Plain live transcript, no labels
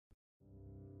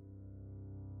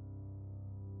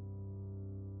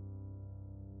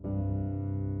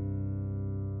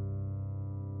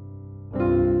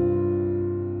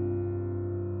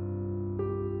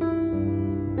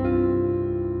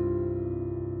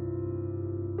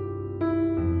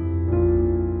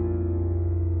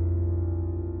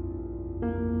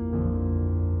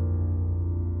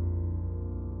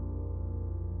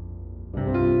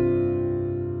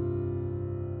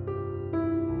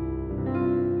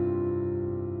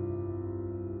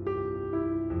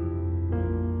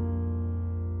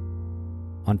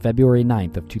On February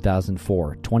 9th of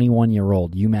 2004,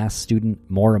 21-year-old UMass student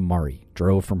Maura Murray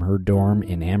drove from her dorm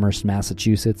in Amherst,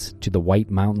 Massachusetts to the White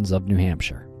Mountains of New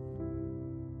Hampshire.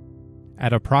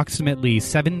 At approximately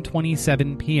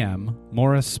 7:27 p.m.,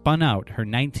 Maura spun out her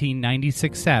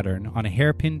 1996 Saturn on a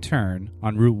hairpin turn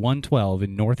on Route 112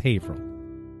 in North Haverhill.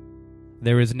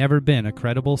 There has never been a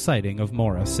credible sighting of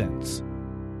Maura since.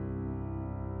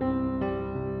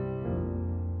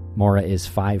 Maura is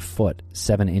 5 foot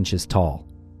 7 inches tall.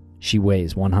 She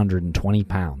weighs 120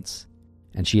 pounds,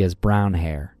 and she has brown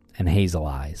hair and hazel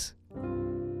eyes.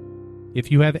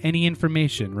 If you have any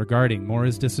information regarding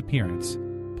Maura's disappearance,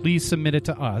 please submit it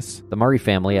to us, The Murray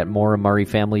Family, at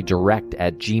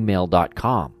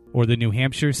MauraMurrayFamilyDirect@gmail.com. or the New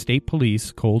Hampshire State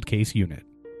Police Cold Case Unit.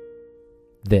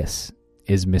 This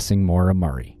is Missing Maura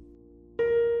Murray.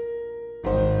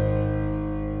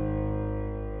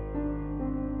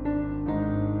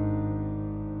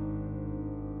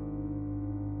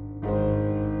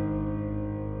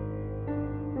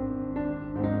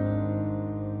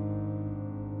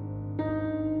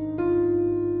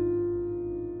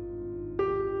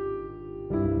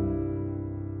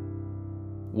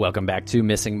 Welcome back to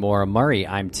Missing Maura Murray.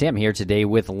 I'm Tim, here today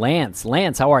with Lance.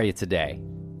 Lance, how are you today?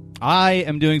 I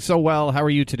am doing so well. How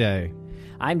are you today?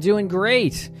 I'm doing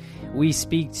great. We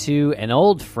speak to an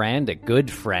old friend, a good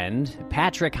friend,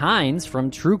 Patrick Hines from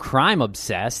True Crime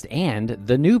Obsessed and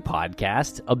the new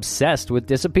podcast, Obsessed with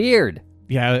Disappeared.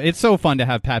 Yeah, it's so fun to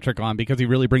have Patrick on because he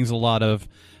really brings a lot of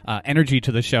energy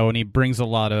to the show, and he brings a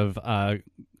lot of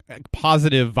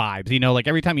positive vibes. You know, like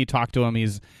every time you talk to him,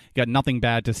 he's got nothing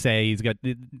bad to say.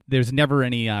 There's never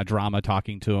any drama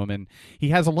talking to him, and he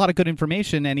has a lot of good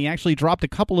information, and he actually dropped a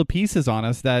couple of pieces on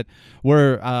us that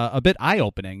were a bit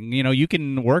eye-opening. You know, you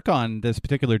can work on this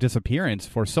particular disappearance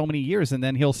for so many years, and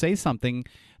then he'll say something.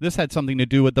 This had something to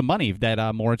do with the money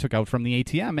that Maura took out from the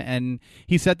ATM, and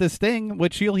he said this thing,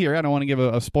 which you'll hear. I don't want to give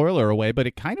a spoiler away, but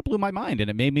it kind of blew my mind, and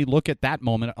it made me look at that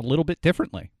moment a little bit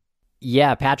differently.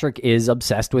 Yeah, Patrick is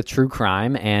obsessed with true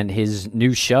crime, and his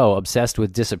new show, Obsessed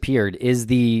with Disappeared, is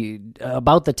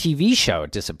about the TV show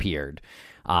Disappeared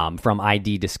from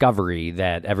ID Discovery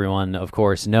that everyone, of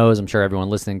course, knows. I'm sure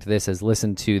everyone listening to this has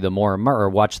listened to the Maura Murray or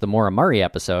watched the Maura Murray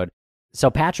episode.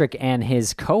 So Patrick and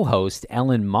his co-host,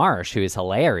 Ellen Marsh, who is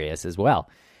hilarious as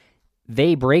well,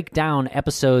 they break down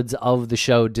episodes of the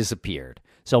show Disappeared.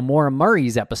 So Maura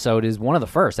Murray's episode is one of the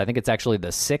first. I think it's actually the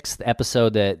 6th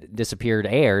episode that Disappeared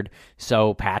aired.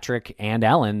 So Patrick and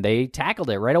Ellen, they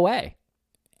tackled it right away.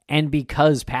 And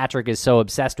because Patrick is so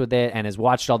obsessed with it and has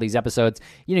watched all these episodes,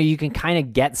 you know, you can kind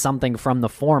of get something from the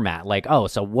format. Like, oh,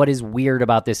 so what is weird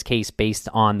about this case based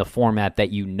on the format that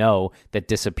you know that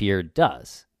Disappeared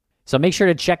does? So make sure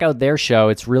to check out their show.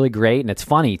 It's really great, and it's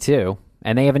funny, too.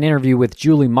 And they have an interview with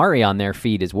Julie Murray on their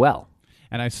feed as well.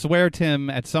 And I swear, Tim,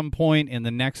 at some point in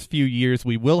the next few years,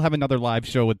 we will have another live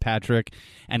show with Patrick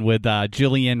and with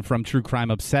Jillian from True Crime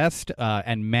Obsessed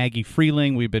and Maggie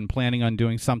Freeling. We've been planning on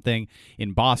doing something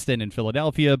in Boston and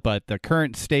Philadelphia, but the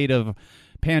current state of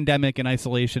pandemic and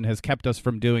isolation has kept us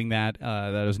from doing that.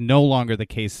 That is no longer the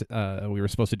case. We were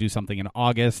supposed to do something in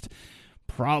August.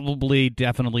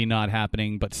 Definitely not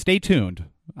happening, but stay tuned.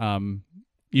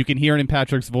 You can hear it in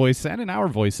Patrick's voice and in our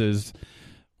voices.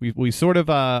 We sort of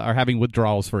are having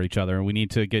withdrawals for each other, and we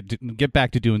need to get back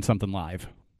to doing something live.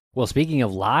 Well, speaking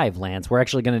of live, Lance, we're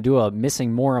actually going to do a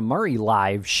Missing Maura Murray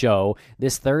live show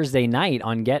this Thursday night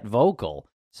on Get Vocal.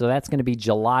 So that's going to be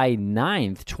July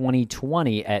 9th,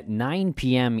 2020 at 9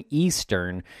 p.m.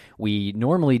 Eastern. We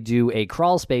normally do a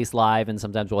crawl space live, and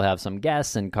sometimes we'll have some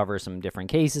guests and cover some different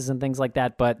cases and things like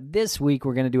that. But this week,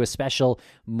 we're going to do a special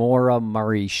Maura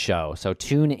Murray show. So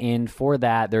tune in for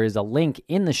that. There is a link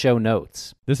in the show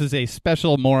notes. This is a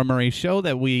special Maura Murray show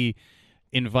that we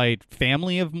invite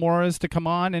family of Maura's to come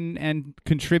on and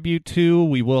contribute to.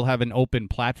 We will have an open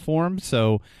platform,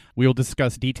 so we will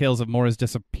discuss details of Maura's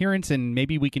disappearance, and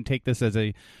maybe we can take this as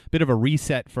a bit of a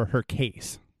reset for her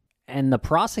case. And the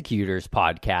Prosecutors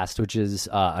podcast, which is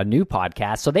a new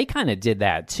podcast, so they kind of did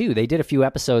that too. They did a few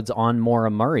episodes on Maura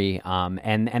Murray,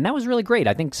 and that was really great.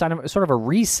 I think sort of a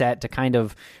reset to kind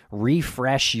of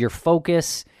refresh your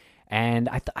focus, and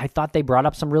I thought they brought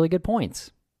up some really good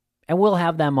points. And we'll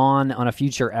have them on a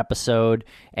future episode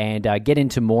and get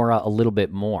into Maura a little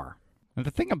bit more. And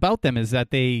the thing about them is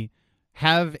that they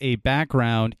have a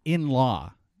background in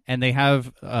law, and they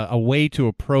have a way to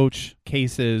approach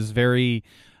cases very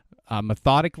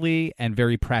methodically and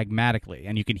very pragmatically.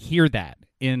 And you can hear that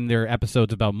in their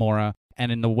episodes about Maura and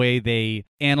in the way they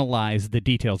analyze the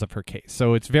details of her case.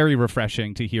 So it's very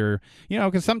refreshing to hear, you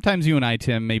know, because sometimes you and I,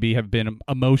 Tim, maybe have been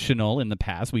emotional in the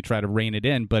past. We try to rein it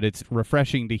in, but it's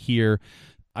refreshing to hear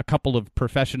a couple of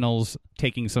professionals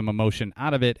taking some emotion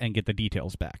out of it and get the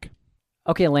details back.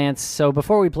 Okay, Lance, so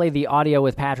before we play the audio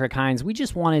with Patrick Hines, we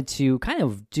just wanted to kind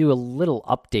of do a little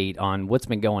update on what's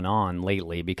been going on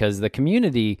lately, because the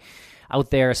community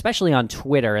out there, especially on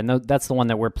Twitter, and that's the one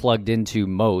that we're plugged into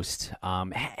most,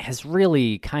 has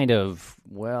really kind of,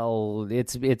 well,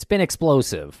 it's been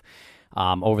explosive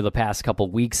over the past couple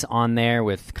weeks on there,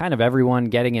 with kind of everyone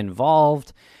getting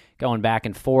involved, going back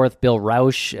and forth. Bill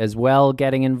Rausch as well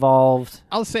getting involved.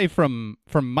 I'll say from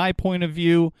my point of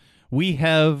view, we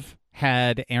have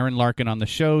had Erin Larkin on the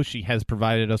show. She has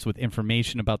provided us with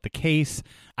information about the case.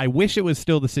 I wish it was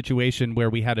still the situation where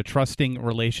we had a trusting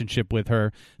relationship with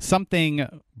her. Something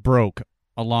broke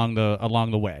along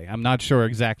the way. I'm not sure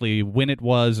exactly when it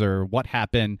was or what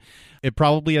happened. It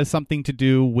probably has something to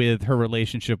do with her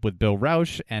relationship with Bill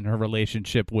Rausch and her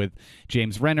relationship with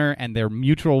James Renner and their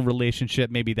mutual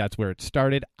relationship. Maybe that's where it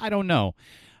started. I don't know.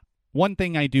 One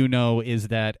thing I do know is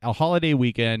that a holiday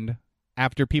weekend,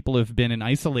 after people have been in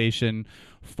isolation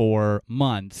for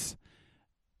months,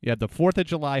 you had the 4th of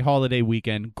July holiday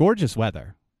weekend, gorgeous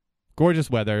weather,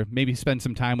 maybe spend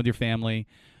some time with your family.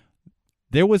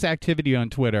 There was activity on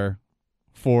Twitter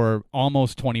for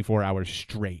almost 24 hours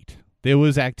straight. There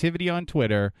was activity on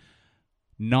Twitter,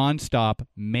 nonstop,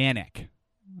 manic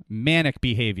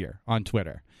behavior on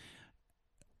Twitter,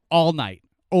 all night,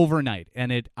 overnight.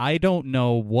 And I don't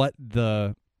know what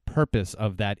the purpose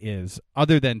of that is,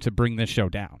 other than to bring this show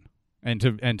down and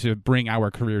to bring our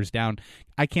careers down.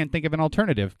 I can't think of an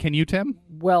alternative. Can you, Tim?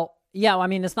 Well, yeah, I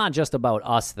mean, it's not just about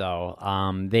us, though.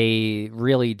 They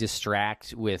really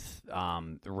distract with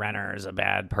Renner's a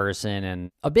bad person.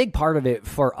 And a big part of it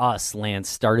for us, Lance,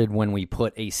 started when we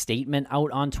put a statement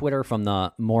out on Twitter from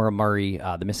the Maura Murray,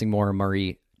 the Missing Maura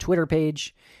Murray Twitter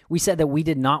page. We said that we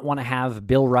did not want to have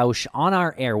Bill Rausch on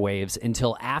our airwaves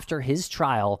until after his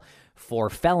trial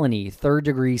for felony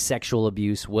third-degree sexual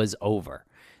abuse was over.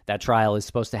 That trial is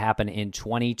supposed to happen in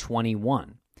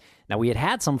 2021. Now, we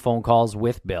had some phone calls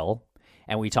with Bill,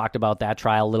 and we talked about that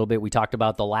trial a little bit. We talked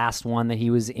about the last one that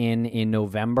he was in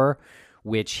November,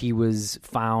 which he was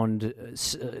found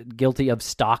guilty of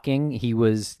stalking. He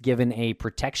was given a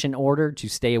protection order to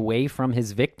stay away from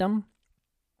his victim.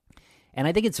 And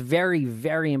I think it's very,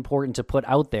 very important to put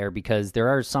out there, because there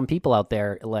are some people out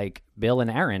there like Bill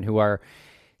and Erin who are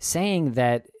saying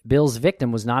that Bill's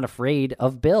victim was not afraid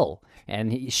of Bill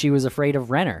and she was afraid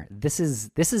of Renner. This is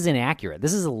inaccurate.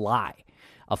 This is a lie,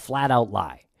 a flat-out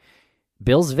lie.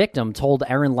 Bill's victim told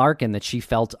Erin Larkin that she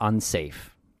felt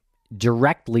unsafe,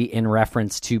 directly in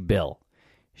reference to Bill.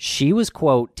 She was,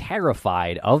 quote,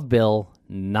 terrified of Bill,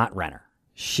 not Renner.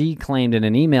 She claimed in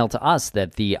an email to us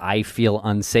that the "I feel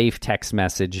unsafe" text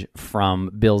message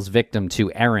from Bill's victim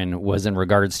to Erin was in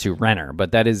regards to Renner,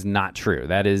 but that is not true.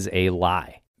 That is a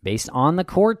lie. Based on the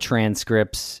court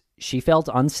transcripts, she felt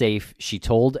unsafe. She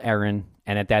told Erin,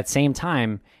 and at that same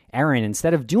time, Erin,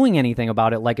 instead of doing anything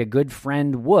about it like a good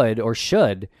friend would or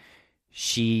should,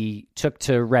 she took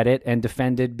to Reddit and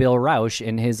defended Bill Rausch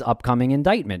in his upcoming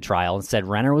indictment trial and said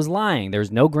Renner was lying.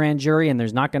 There's no grand jury and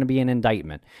there's not going to be an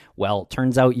indictment. Well,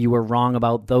 turns out you were wrong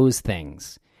about those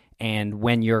things. And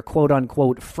when your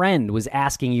quote-unquote friend was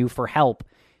asking you for help,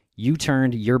 you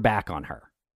turned your back on her.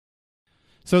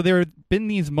 So there have been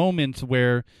these moments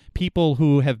where people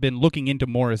who have been looking into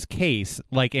Maura's case,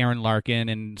 like Erin Larkin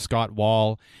and Scott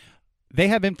Wall, they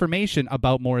have information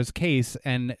about Maura's case,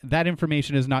 and that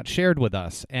information is not shared with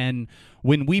us. And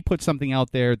when we put something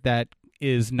out there that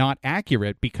is not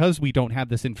accurate because we don't have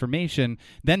this information,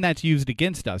 then that's used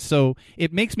against us. So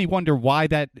it makes me wonder why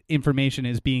that information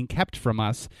is being kept from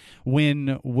us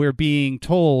when we're being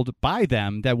told by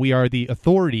them that we are the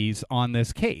authorities on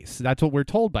this case. That's what we're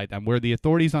told by them. We're the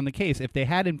authorities on the case. If they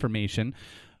had information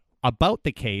about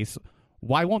the case,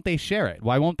 why won't they share it?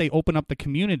 Why won't they open up the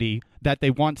community that they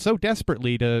want so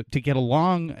desperately to get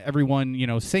along, everyone,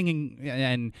 singing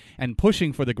and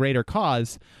pushing for the greater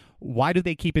cause? Why do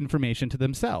they keep information to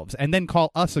themselves and then call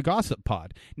us a gossip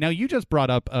pod? Now, you just brought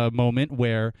up a moment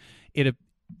where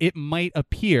it might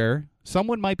appear,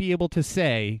 someone might be able to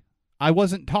say, I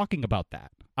wasn't talking about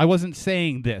that. I wasn't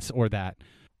saying this or that.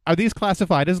 Are these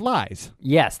classified as lies?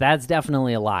 Yes, that's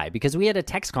definitely a lie, because we had a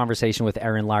text conversation with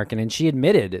Erin Larkin, and she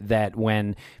admitted that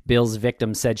when Bill's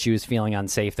victim said she was feeling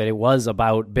unsafe, that it was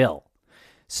about Bill.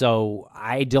 So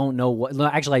I don't know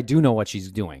actually, I do know what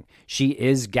she's doing. She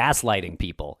is gaslighting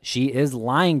people. She is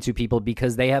lying to people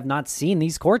because they have not seen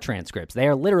these court transcripts. They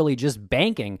are literally just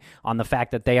banking on the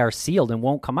fact that they are sealed and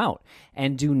won't come out.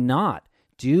 And do not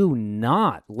do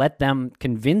not let them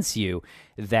convince you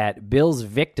that Bill's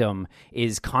victim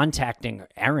is contacting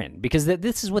Erin, because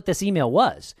this is what this email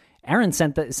was. Erin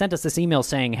sent us this email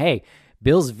saying, hey,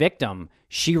 Bill's victim,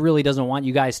 she really doesn't want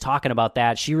you guys talking about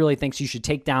that. She really thinks you should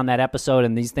take down that episode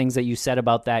and these things that you said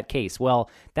about that case. Well,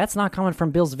 that's not coming from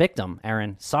Bill's victim,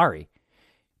 Erin. Sorry.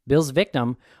 Bill's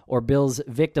victim or Bill's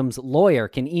victim's lawyer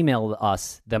can email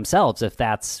us themselves if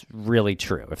that's really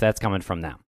true, if that's coming from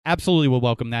them. Absolutely will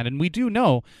welcome that. And we do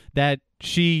know that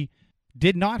she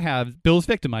did not have, Bill's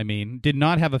victim, did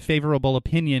not have a favorable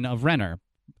opinion of Renner.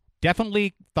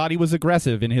 Definitely thought he was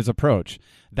aggressive in his approach.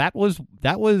 That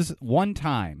was one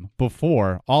time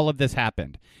before all of this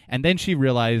happened. And then she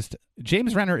realized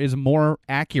James Renner is more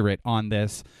accurate on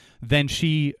this than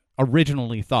she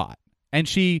originally thought. And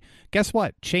she, guess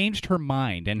what, changed her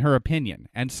mind and her opinion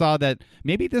and saw that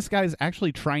maybe this guy's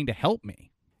actually trying to help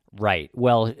me. Right.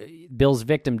 Well, Bill's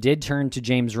victim did turn to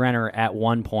James Renner at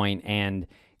one point and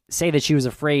say that she was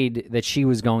afraid that she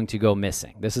was going to go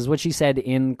missing. This is what she said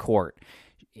in court.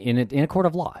 In a court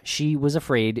of law, she was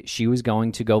afraid she was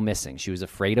going to go missing. She was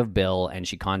afraid of Bill, and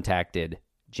she contacted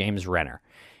James Renner.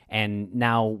 And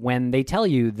now when they tell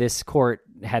you this court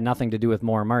had nothing to do with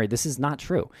Maura Murray, this is not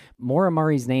true. Maura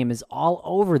Murray's name is all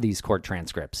over these court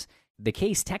transcripts. The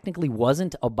case technically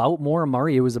wasn't about Maura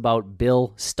Murray. It was about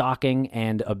Bill stalking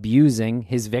and abusing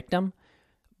his victim.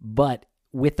 But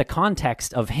with the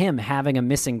context of him having a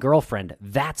missing girlfriend,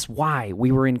 that's why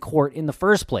we were in court in the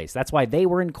first place. That's why they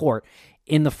were in court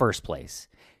in the first place.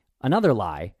 Another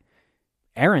lie,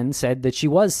 Erin said that she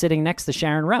was sitting next to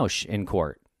Sharon Rausch in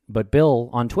court, but Bill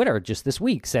on Twitter just this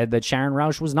week said that Sharon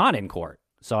Rausch was not in court.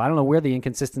 So I don't know where the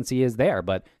inconsistency is there,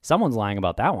 but someone's lying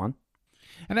about that one.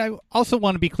 And I also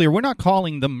want to be clear, we're not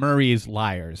calling the Murrays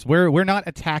liars. We're not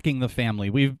attacking the family.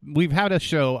 We've had a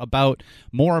show about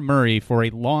Maura Murray for a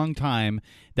long time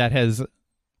that has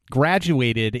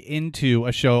graduated into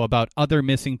a show about other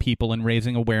missing people and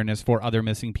raising awareness for other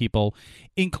missing people,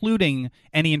 including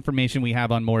any information we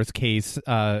have on Maura's case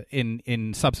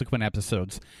in subsequent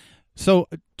episodes. So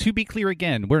to be clear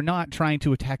again, we're not trying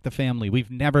to attack the family. We've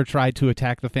never tried to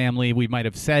attack the family. We might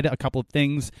have said a couple of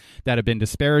things that have been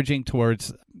disparaging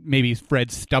towards maybe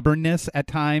Fred's stubbornness at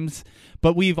times,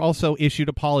 but we've also issued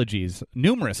apologies,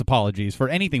 numerous apologies for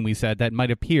anything we said that might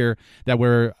appear that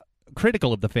we're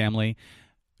critical of the family.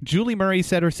 Julie Murray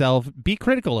said herself, be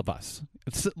critical of us.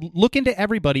 Look into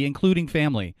everybody, including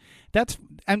family.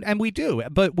 And we do,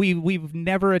 but we've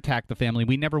never attacked the family.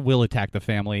 We never will attack the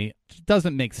family. It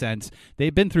doesn't make sense.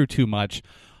 They've been through too much.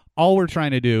 All we're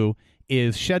trying to do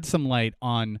is shed some light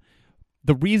on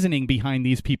the reasoning behind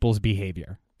these people's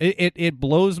behavior. It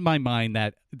blows my mind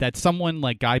that someone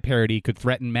like Guy Parody could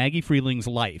threaten Maggie Freeling's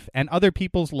life and other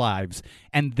people's lives,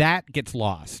 and that gets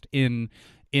lost in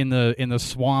the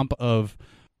swamp of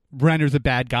Renner's a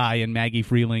bad guy and Maggie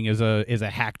Freeling is a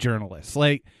hack journalist.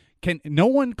 Like, no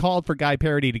one called for Guy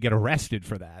Parody to get arrested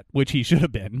for that, which he should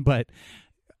have been, but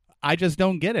I just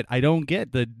don't get it. I don't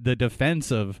get the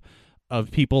defense of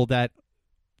people that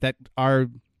are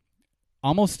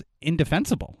almost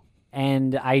indefensible.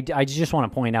 And I just want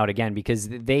to point out again, because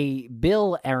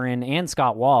Bill, Erin, and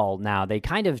Scott Wall now, they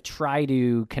kind of try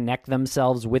to connect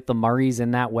themselves with the Murrays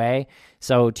in that way.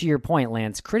 So to your point,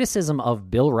 Lance, criticism of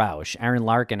Bill Rausch, Erin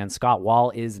Larkin, and Scott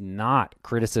Wall is not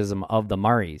criticism of the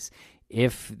Murrays.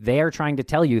 If they are trying to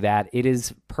tell you that, it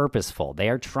is purposeful. They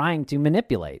are trying to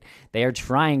manipulate. They are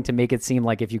trying to make it seem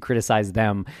like if you criticize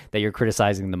them, that you're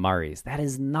criticizing the Murrays. That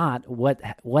is not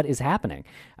what is happening.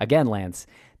 Again, Lance,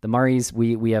 the Murrays,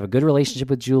 we have a good relationship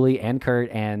with Julie and Kurt,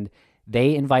 and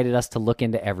they invited us to look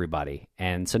into everybody.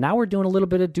 And so now we're doing a little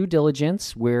bit of due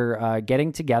diligence. We're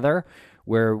getting together.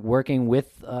 We're working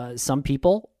with some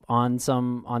people on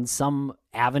some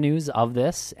avenues of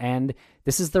this, and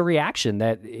this is the reaction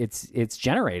that it's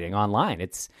generating online.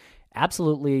 It's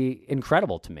absolutely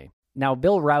incredible to me. Now,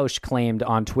 Bill Rausch claimed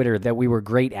on Twitter that we were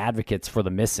great advocates for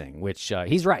the missing, which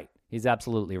he's right. He's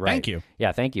absolutely right. Thank you.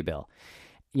 Yeah, thank you, Bill.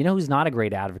 You know who's not a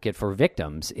great advocate for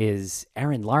victims is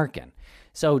Erin Larkin.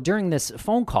 So during this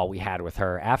phone call we had with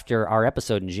her after our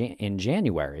episode in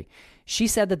January, she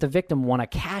said that the victim won a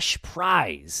cash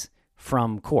prize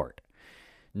from court.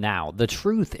 Now, the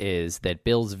truth is that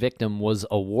Bill's victim was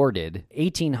awarded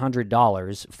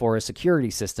 $1,800 for a security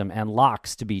system and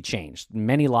locks to be changed,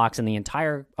 many locks in the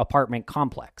entire apartment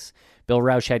complex. Bill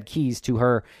Rausch had keys to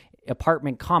her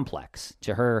apartment complex,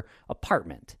 to her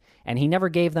apartment, and he never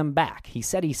gave them back. He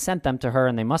said he sent them to her,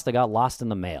 and they must have got lost in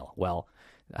the mail. Well,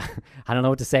 I don't know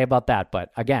what to say about that, but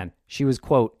again, she was,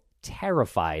 quote,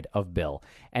 terrified of Bill,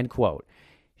 end quote.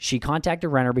 She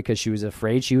contacted Renner because she was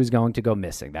afraid she was going to go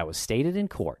missing. That was stated in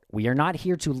court. We are not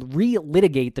here to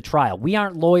re-litigate the trial. We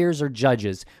aren't lawyers or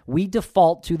judges. We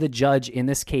default to the judge in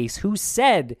this case who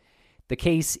said the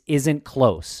case isn't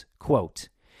close. Quote,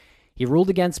 he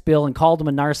ruled against Bill and called him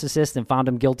a narcissist and found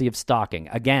him guilty of stalking.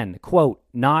 Again, quote,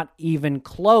 not even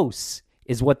close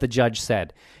is what the judge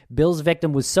said. Bill's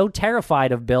victim was so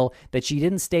terrified of Bill that she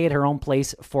didn't stay at her own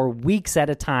place for weeks at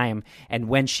a time, and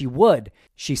when she would,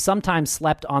 she sometimes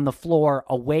slept on the floor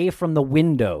away from the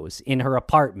windows in her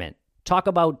apartment. Talk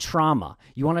about trauma.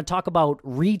 You want to talk about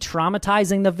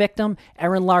re-traumatizing the victim?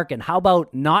 Erin Larkin, how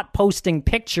about not posting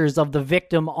pictures of the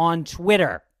victim on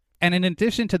Twitter? And in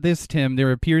addition to this, Tim,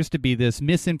 there appears to be this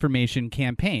misinformation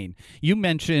campaign. You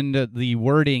mentioned the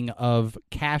wording of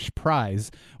cash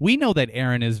prize. We know that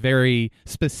Erin is very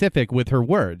specific with her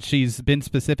words. She's been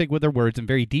specific with her words and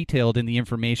very detailed in the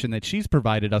information that she's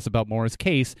provided us about Maura's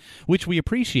case, which we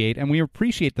appreciate, and we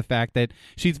appreciate the fact that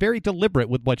she's very deliberate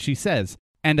with what she says.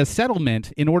 And a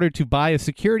settlement in order to buy a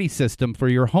security system for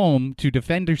your home to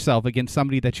defend yourself against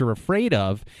somebody that you're afraid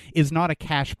of is not a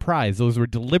cash prize. Those were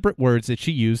deliberate words that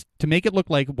she used to make it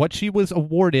look like what she was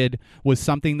awarded was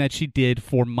something that she did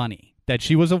for money. That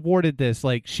she was awarded this,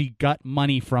 like she got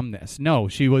money from this. No,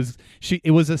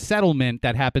 it was a settlement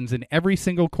that happens in every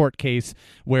single court case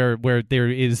where there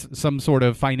is some sort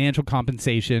of financial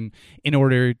compensation in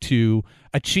order to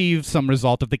achieve some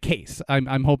result of the case.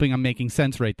 I'm hoping I'm making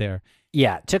sense right there.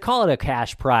 Yeah, to call it a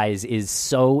cash prize is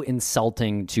so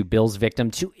insulting to Bill's victim.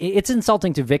 It's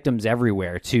insulting to victims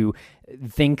everywhere to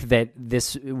think that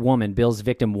this woman, Bill's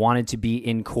victim, wanted to be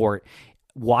in court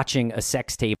watching a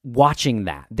sex tape, watching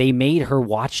that. They made her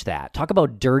watch that. Talk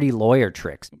about dirty lawyer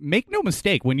tricks. Make no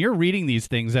mistake, when you're reading these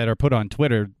things that are put on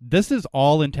Twitter, this is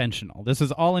all intentional. This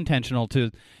is all intentional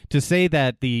to say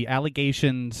that the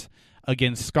allegations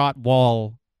against Scott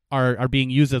Wall are being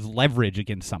used as leverage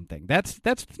against something. That's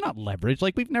not leverage.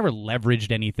 Like, we've never leveraged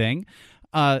anything.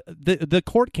 The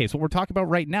court case, what we're talking about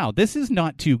right now, this is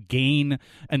not to gain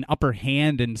an upper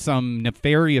hand in some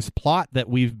nefarious plot that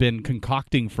we've been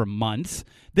concocting for months.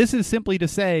 This is simply to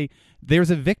say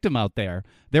there's a victim out there.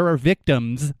 There are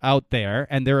victims out there,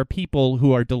 and there are people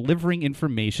who are delivering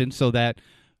information so that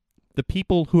the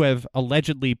people who have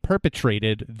allegedly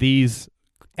perpetrated these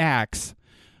acts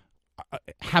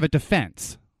have a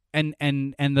defense. And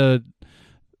the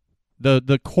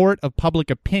court of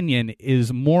public opinion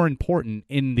is more important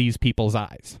in these people's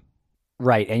eyes.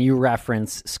 Right, and you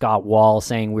reference Scott Wall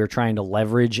saying we're trying to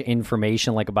leverage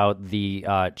information like about the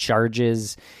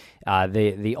charges,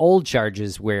 the old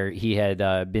charges where he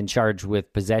had been charged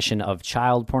with possession of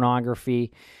child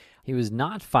pornography. He was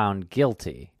not found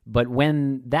guilty, but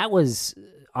when that was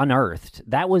unearthed,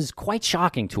 that was quite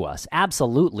shocking to us.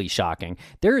 Absolutely shocking.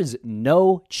 There is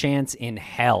no chance in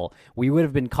hell we would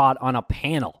have been caught on a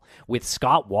panel with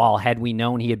Scott Wall had we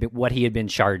known what he had been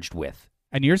charged with.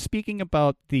 And you're speaking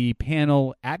about the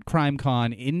panel at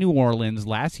CrimeCon in New Orleans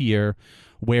last year,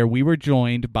 where we were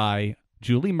joined by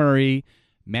Julie Murray,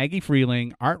 Maggie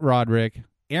Freeling, Art Roderick,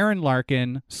 Erin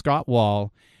Larkin, Scott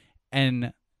Wall,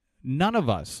 and none of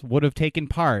us would have taken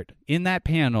part in that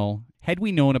panel had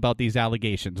we known about these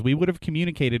allegations. We would have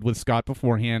communicated with Scott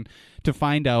beforehand to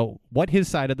find out what his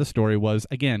side of the story was.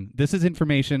 Again, this is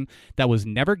information that was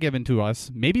never given to us.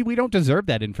 Maybe we don't deserve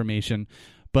that information,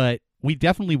 but we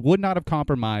definitely would not have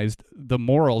compromised the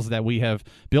morals that we have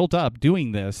built up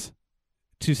doing this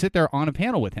to sit there on a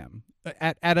panel with him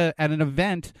at an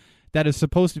event that is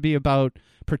supposed to be about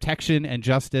protection and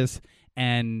justice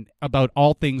and about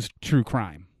all things true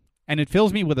crime. And it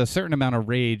fills me with a certain amount of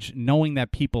rage knowing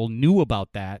that people knew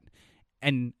about that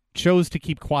and chose to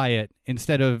keep quiet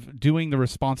instead of doing the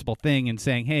responsible thing and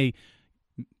saying, hey,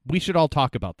 we should all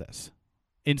talk about this.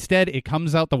 Instead, it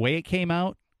comes out the way it came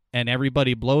out, and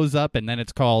everybody blows up, and then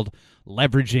it's called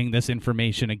leveraging this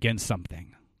information against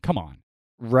something. Come on.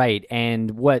 Right,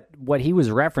 and what he was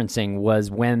referencing was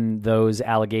when those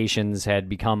allegations had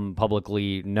become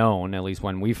publicly known, at least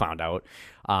when we found out,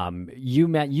 you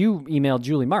emailed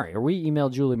Julie Murray, or we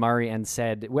emailed Julie Murray and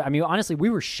said, I mean, honestly, we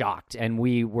were shocked, and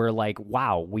we were like,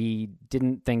 wow, we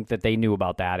didn't think that they knew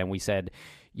about that, and we said,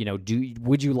 you know,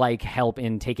 would you like help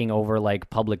in taking over like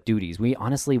public duties? We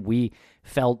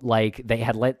felt like they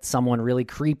had let someone really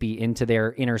creepy into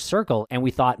their inner circle, and we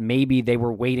thought maybe they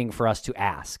were waiting for us to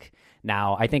ask.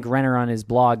 Now, I think Renner on his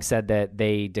blog said that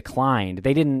they declined.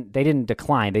 They didn't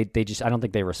decline. They just, I don't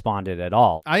think they responded at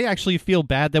all. I actually feel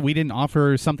bad that we didn't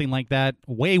offer something like that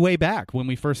way back when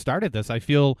we first started this. I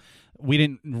feel we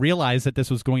didn't realize that this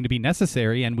was going to be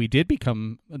necessary, and we did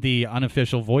become the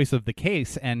unofficial voice of the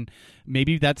case. And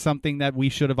maybe that's something that we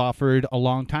should have offered a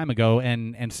long time ago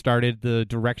and started the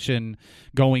direction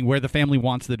going where the family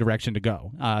wants the direction to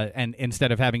go, and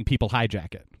instead of having people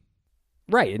hijack it.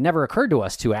 Right. It never occurred to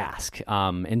us to ask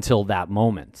until that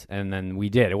moment. And then we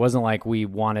did. It wasn't like we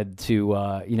wanted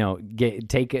to,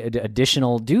 take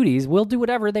additional duties. We'll do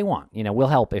whatever they want. We'll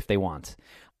help if they want.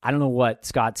 I don't know what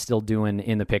Scott's still doing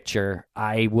in the picture.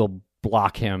 I will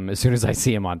block him as soon as I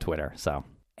see him on Twitter. So.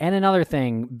 And another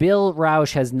thing, Bill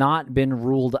Rausch has not been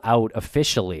ruled out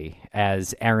officially,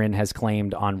 as Aaron has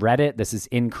claimed on Reddit. This is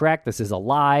incorrect. This is a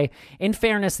lie. In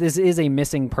fairness, this is a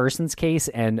missing persons case,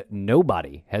 and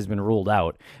nobody has been ruled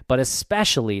out, but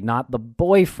especially not the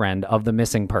boyfriend of the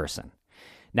missing person.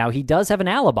 Now, he does have an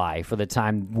alibi for the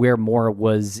time where Moore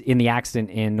was in the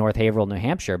accident in North Haverhill, New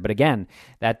Hampshire. But again,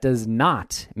 that does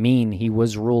not mean he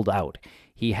was ruled out.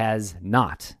 He has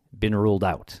not been ruled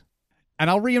out. And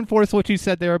I'll reinforce what you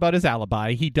said there about his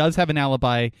alibi. He does have an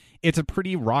alibi. It's a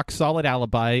pretty rock-solid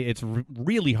alibi. It's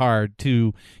really hard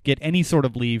to get any sort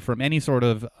of leave from any sort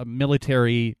of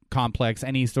military complex,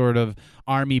 any sort of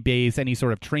army base, any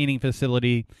sort of training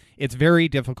facility. It's very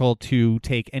difficult to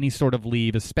take any sort of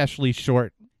leave, especially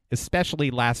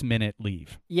last-minute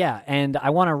leave. Yeah, and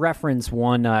I want to reference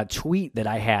one tweet that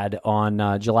I had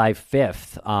on July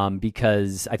 5th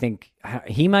because I think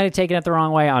he might have taken it the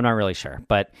wrong way. I'm not really sure.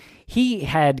 But he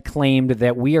had claimed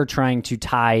that we are trying to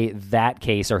tie that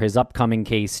case or his upcoming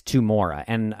case to Maura.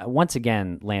 And once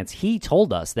again, Lance, he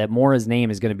told us that Maura's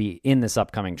name is going to be in this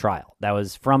upcoming trial. That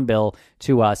was from Bill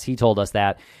to us. He told us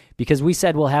that. Because we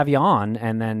said we'll have you on,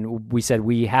 and then we said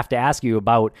we have to ask you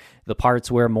about the parts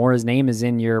where Maura's name is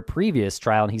in your previous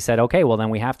trial. And he said, okay, well, then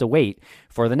we have to wait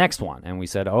for the next one. And we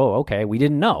said, oh, okay, we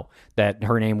didn't know that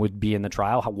her name would be in the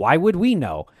trial. Why would we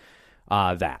know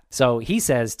that? So he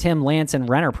says Tim, Lance, and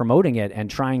Renner promoting it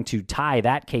and trying to tie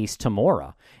that case to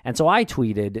Maura. And so I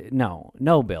tweeted, no,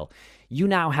 Bill. You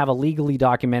now have a legally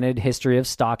documented history of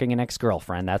stalking an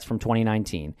ex-girlfriend. That's from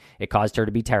 2019. It caused her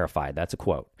to be terrified. That's a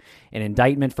quote. An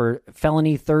indictment for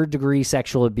felony third-degree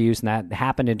sexual abuse, and that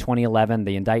happened in 2011.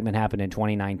 The indictment happened in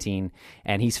 2019,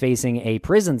 and he's facing a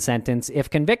prison sentence if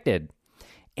convicted.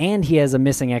 And he has a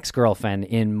missing ex-girlfriend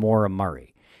in Maura Murray.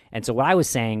 And so what I was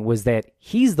saying was that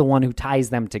he's the one who ties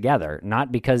them together,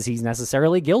 not because he's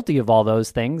necessarily guilty of all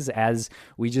those things. As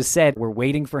we just said, we're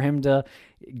waiting for him to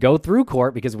go through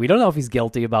court because we don't know if he's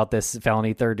guilty about this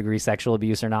felony third-degree sexual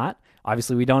abuse or not.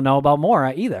 Obviously, we don't know about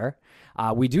Maura either.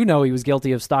 We do know he was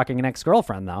guilty of stalking an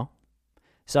ex-girlfriend, though.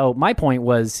 So my point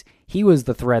was he was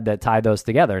the thread that tied those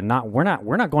together. We're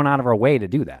not going out of our way to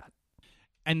do that.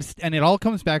 And it all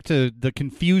comes back to the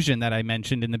confusion that I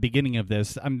mentioned in the beginning of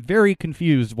this. I'm very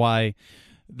confused why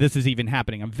this is even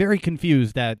happening. I'm very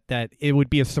confused that it would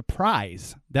be a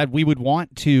surprise that we would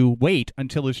want to wait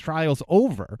until his trial's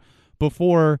over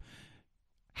before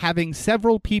having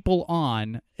several people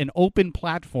on an open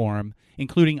platform,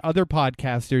 including other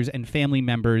podcasters and family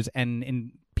members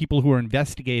and people who are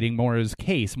investigating Maura's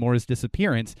case, Maura's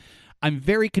disappearance. I'm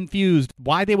very confused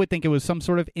why they would think it was some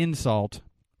sort of insult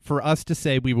for us to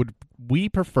say we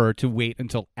prefer to wait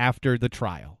until after the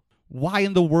trial. Why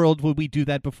in the world would we do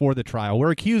that before the trial?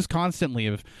 We're accused constantly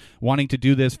of wanting to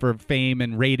do this for fame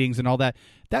and ratings and all that.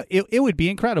 It would be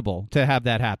incredible to have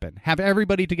that happen. Have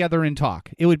everybody together and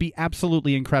talk. It would be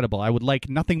absolutely incredible. I would like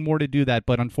nothing more to do that,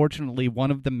 but unfortunately,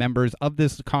 one of the members of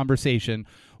this conversation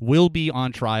will be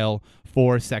on trial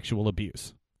for sexual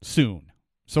abuse soon.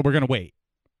 So we're going to wait.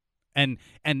 And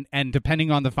depending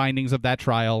on the findings of that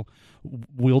trial,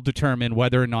 we'll determine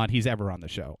whether or not he's ever on the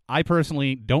show. I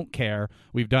personally don't care.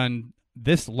 We've done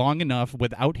this long enough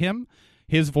without him.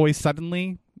 His voice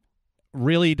suddenly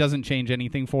really doesn't change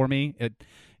anything for me.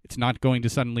 It's not going to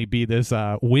suddenly be this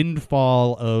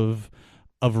windfall of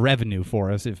revenue for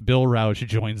us if Bill Rausch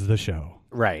joins the show.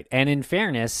 Right. And in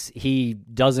fairness, he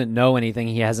doesn't know anything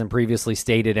he hasn't previously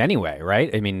stated anyway, right?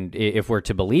 I mean, if we're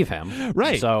to believe him.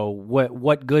 Right. So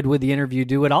what good would the interview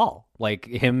do at all? Like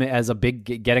him as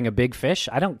getting a big fish?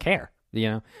 I don't care.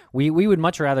 We would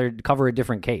much rather cover a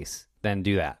different case than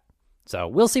do that. So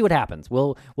we'll see what happens.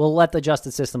 We'll let the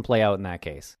justice system play out in that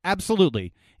case.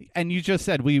 Absolutely. And you just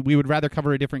said we would rather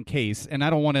cover a different case. And I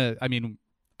don't want to,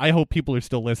 I hope people are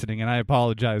still listening, and I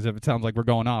apologize if it sounds like we're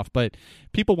going off, but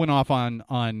people went off on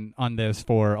this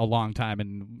for a long time,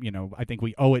 and I think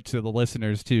we owe it to the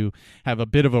listeners to have a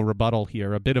bit of a rebuttal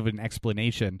here, a bit of an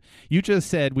explanation. You just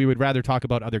said we would rather talk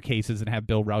about other cases and have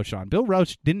Bill Rauch on. Bill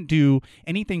Rauch didn't do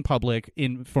anything public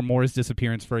for Moore's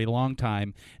disappearance for a long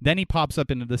time. Then he pops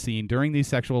up into the scene during these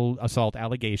sexual assault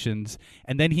allegations,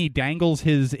 and then he dangles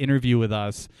his interview with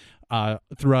us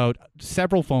throughout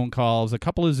several phone calls, a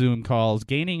couple of Zoom calls,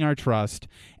 gaining our trust.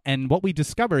 And what we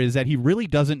discover is that he really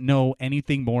doesn't know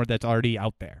anything more that's already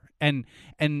out there. And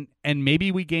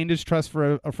maybe we gained his trust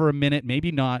for a minute,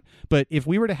 maybe not. But if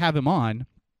we were to have him on,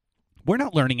 we're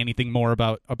not learning anything more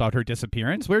about her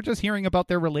disappearance. We're just hearing about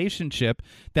their relationship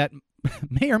that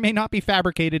may or may not be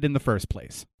fabricated in the first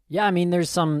place. Yeah, I mean, there's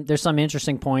some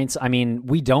interesting points. I mean,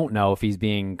 we don't know if he's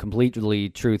being completely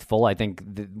truthful. I think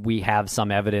we have some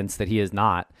evidence that he is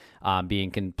not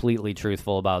being completely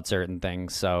truthful about certain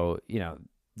things. So,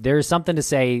 there's something to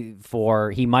say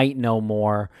for he might know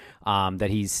more that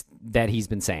he's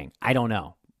been saying. I don't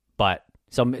know, but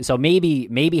so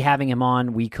maybe having him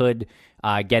on, we could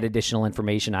get additional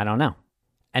information. I don't know.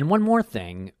 And one more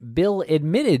thing, Bill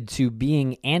admitted to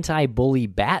being anti-bully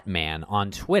Batman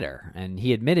on Twitter, and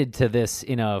he admitted to this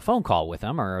in a phone call with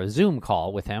him or a Zoom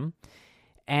call with him.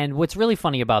 And what's really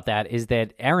funny about that is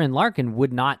that Erin Larkin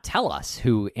would not tell us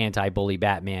who anti-bully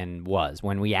Batman was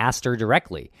when we asked her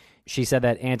directly. She said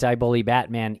that anti-bully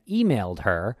Batman emailed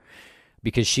her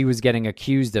because she was getting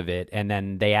accused of it, and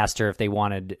then they asked her if they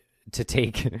wanted to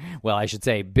take, well, I should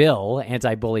say Bill,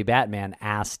 anti-bully Batman,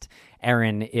 asked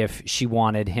Erin if she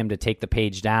wanted him to take the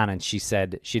page down, and she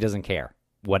said she doesn't care.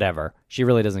 Whatever. She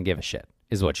really doesn't give a shit,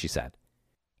 is what she said.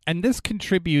 And this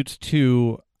contributes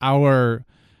to our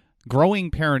growing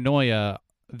paranoia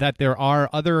that there are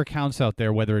other accounts out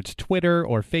there, whether it's Twitter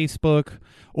or Facebook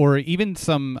or even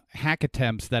some hack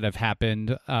attempts that have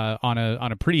happened on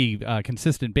a pretty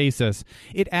consistent basis.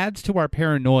 It adds to our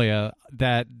paranoia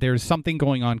that there's something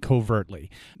going on covertly.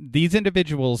 These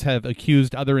individuals have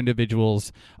accused other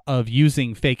individuals of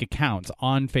using fake accounts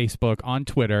on Facebook, on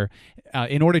Twitter,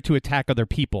 in order to attack other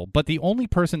people. But the only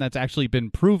person that's actually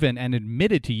been proven and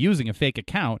admitted to using a fake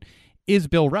account is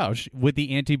Bill Rauch with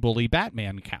the anti-bully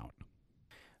Batman account.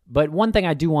 But one thing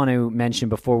I do want to mention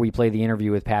before we play the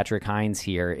interview with Patrick Hines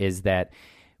here is that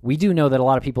we do know that a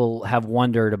lot of people have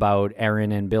wondered about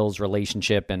Erin and Bill's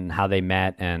relationship and how they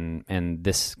met and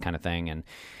this kind of thing. And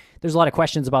there's a lot of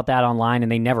questions about that online,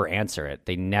 and they never answer it.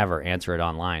 They never answer it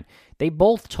online. They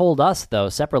both told us, though,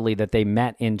 separately that they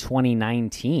met in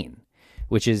 2019,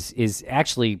 which is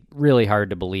actually really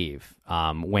hard to believe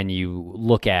when you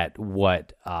look at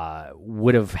what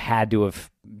would have had to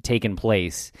have taken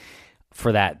place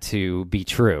for that to be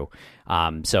true.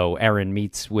 So Erin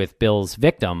meets with Bill's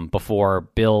victim before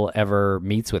Bill ever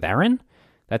meets with Erin?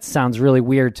 That sounds really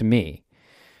weird to me.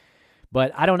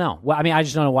 But I don't know. Well, I mean, I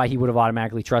just don't know why he would have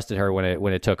automatically trusted her when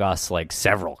it took us like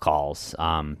several calls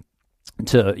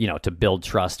to build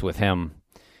trust with him.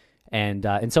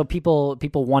 And so people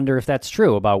wonder if that's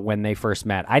true about when they first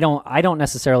met. I don't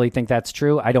necessarily think that's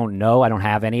true. I don't know. I don't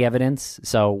have any evidence.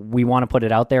 So we want to put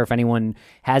it out there. If anyone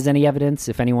has any evidence,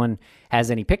 if anyone has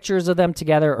any pictures of them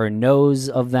together or knows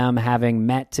of them having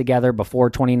met together before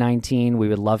 2019, we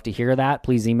would love to hear that.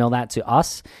 Please email that to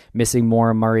us,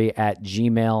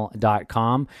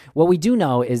 missingmauramurray@gmail.com. What we do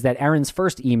know is that Erin's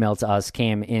first email to us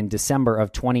came in December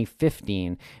of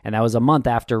 2015, and that was a month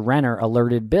after Renner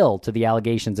alerted Bill to the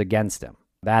allegations against him.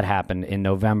 That happened in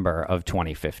November of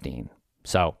 2015.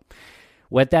 So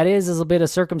what that is a bit of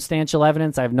circumstantial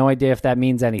evidence. I have no idea if that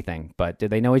means anything, but did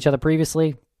they know each other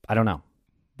previously? I don't know.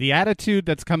 The attitude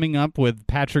that's coming up with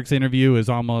Patrick's interview is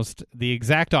almost the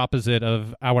exact opposite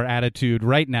of our attitude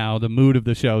right now, the mood of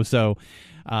the show. So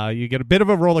you get a bit of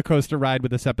a roller coaster ride with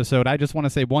this episode. I just want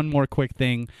to say one more quick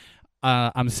thing.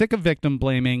 I'm sick of victim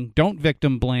blaming. Don't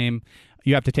victim blame.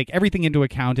 You have to take everything into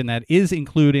account, and that is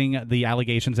including the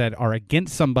allegations that are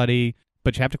against somebody.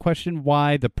 But you have to question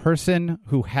why the person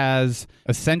who has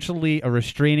essentially a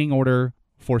restraining order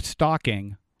for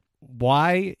stalking,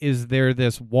 why is there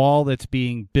this wall that's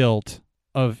being built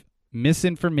of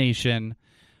misinformation,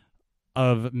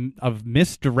 of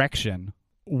misdirection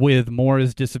with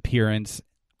Moore's disappearance,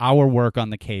 our work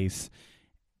on the case,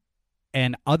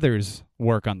 and others'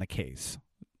 work on the case?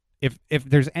 If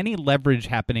there's any leverage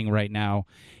happening right now,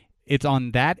 it's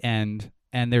on that end,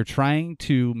 and they're trying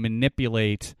to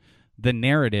manipulate the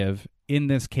narrative in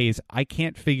this case. I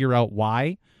can't figure out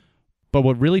why, but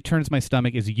what really turns my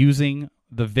stomach is using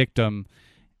the victim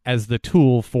as the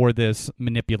tool for this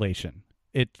manipulation.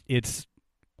 It's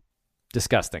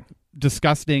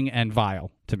disgusting and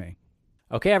vile to me.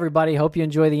 Okay, everybody, hope you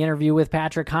enjoy the interview with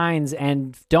Patrick Hinds.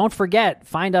 And don't forget,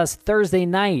 find us Thursday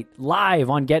night live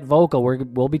on Get Vocal.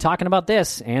 We'll be talking about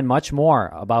this and much more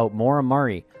about Maura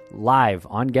Murray live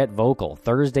on Get Vocal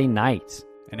Thursday night.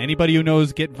 And anybody who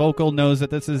knows Get Vocal knows that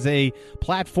this is a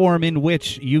platform in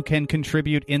which you can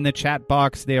contribute in the chat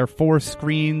box. There are 4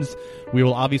 screens. We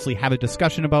will obviously have a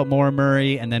discussion about Maura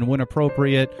Murray, and then when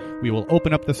appropriate, we will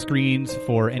open up the screens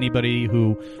for anybody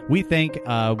who we think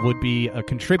would be a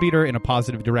contributor in a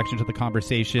positive direction to the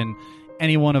conversation.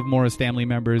 Any one of Maura's family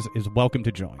members is welcome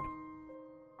to join.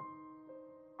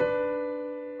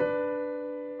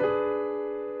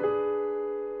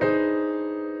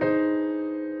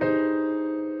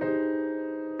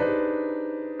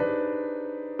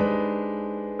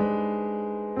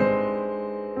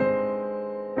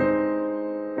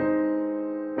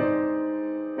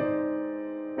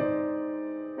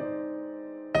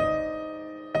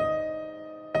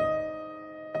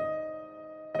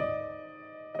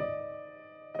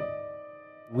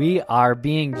 We are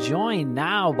being joined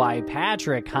now by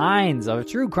Patrick Hinds of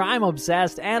True Crime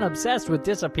Obsessed and Obsessed with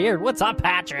Disappeared. What's up,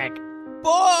 Patrick? Boys,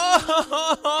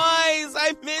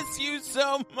 I miss you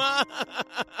so much.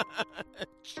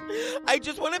 I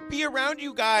just want to be around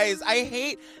you guys. I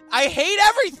hate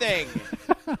everything.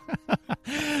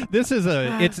 This is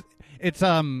it's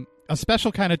a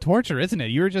special kind of torture, isn't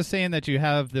it? You were just saying that you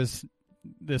have this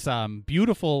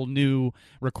beautiful new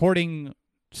recording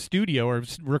studio or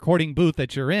recording booth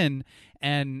that you're in,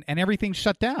 and everything's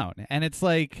shut down, and it's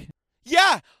like,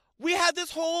 yeah, we had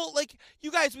this whole, like, you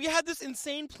guys, we had this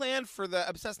insane plan for the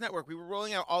Obsessed Network. We were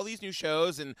rolling out all these new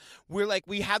shows, and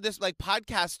we had this like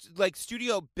podcast like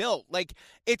studio built. Like,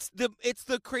 it's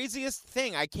the craziest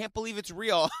thing. I can't believe it's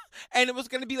real. And it was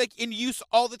going to be like in use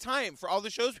all the time for all the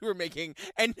shows we were making,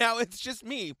 and now it's just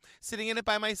me sitting in it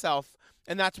by myself,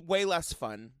 and that's way less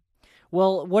fun.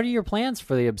 Well, what are your plans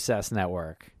for the Obsessed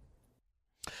Network?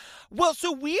 Well,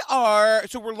 so we're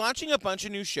launching a bunch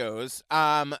of new shows,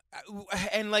 and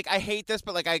like, I hate this,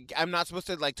 but like, I'm not supposed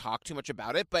to like talk too much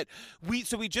about it, but we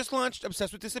just launched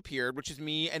Obsessed with Disappeared, which is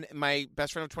me and my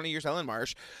best friend of 20 years, Ellen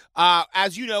Marsh.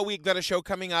 As you know, we've got a show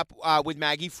coming up with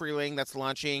Maggie Freeling that's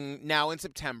launching now in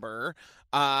September.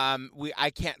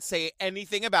 I can't say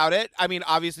anything about it. I mean,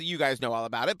 obviously you guys know all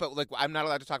about it, but like, I'm not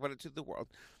allowed to talk about it to the world.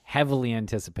 Heavily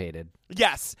anticipated.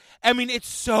 Yes. I mean, it's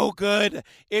so good.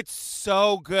 It's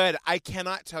so good. I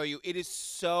cannot tell you. It is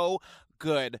so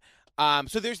good.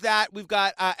 So there's that. We've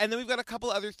got, and then we've got a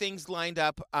couple other things lined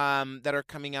up that are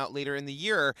coming out later in the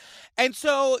year. And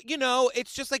so, you know,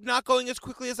 it's just like not going as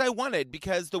quickly as I wanted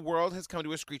because the world has come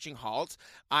to a screeching halt.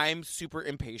 I'm super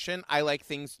impatient. I like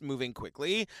things moving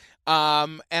quickly.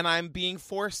 And I'm being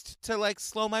forced to like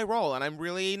slow my roll. And I'm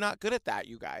really not good at that,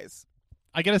 you guys.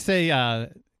 I gotta say,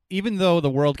 even though the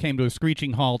world came to a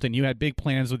screeching halt and you had big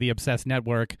plans with the Obsessed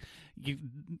Network,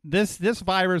 this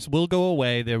virus will go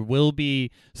away. There will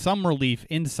be some relief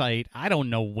in sight. I don't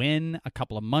know when, a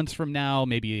couple of months from now,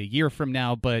 maybe a year from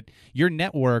now, but your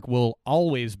network will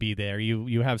always be there.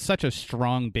 You have such a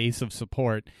strong base of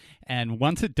support, and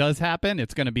once it does happen,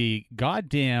 it's going to be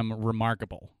goddamn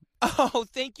remarkable. Oh,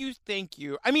 thank you. Thank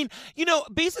you. I mean, you know,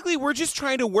 basically we're just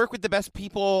trying to work with the best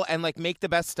people and like make the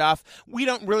best stuff. We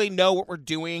don't really know what we're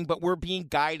doing, but we're being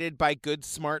guided by good,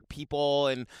 smart people.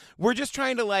 And we're just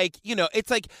trying to like, you know, it's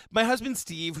like my husband,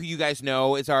 Steve, who you guys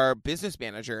know is our business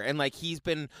manager. And like, he's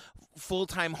been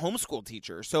full-time homeschool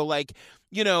teacher. So like,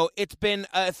 you know, it's been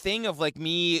a thing of like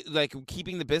me, like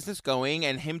keeping the business going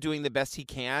and him doing the best he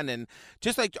can. And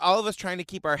just like all of us trying to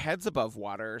keep our heads above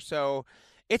water. So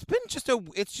it's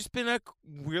just been a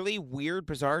really weird,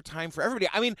 bizarre time for everybody.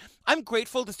 I mean, I'm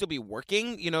grateful to still be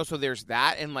working, you know, so there's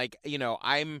that. And like, you know,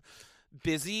 I'm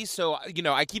busy. So, you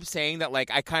know, I keep saying that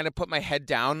like I kind of put my head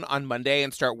down on Monday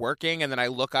and start working. And then I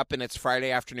look up and it's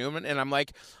Friday afternoon and I'm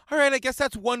like, all right, I guess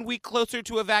that's 1 week closer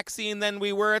to a vaccine than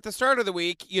we were at the start of the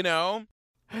week, you know?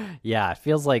 Yeah, it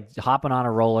feels like hopping on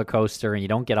a roller coaster and you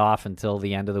don't get off until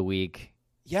the end of the week.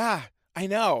 Yeah, I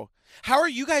know. How are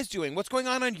you guys doing? What's going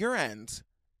on your end?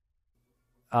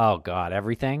 Oh, God,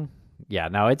 everything? Yeah,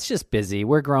 no, it's just busy.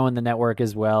 We're growing the network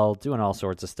as well, doing all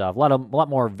sorts of stuff. A lot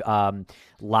more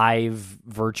live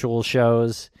virtual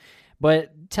shows.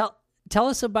 But tell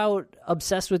us about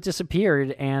Obsessed with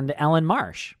Disappeared and Ellen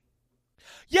Marsh.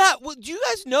 Yeah, well, do you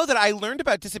guys know that I learned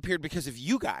about Disappeared because of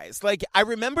you guys? Like, I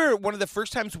remember one of the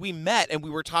first times we met and we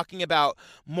were talking about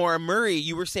Maura Murray,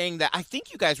 you were saying that, I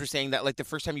think you guys were saying that, like, the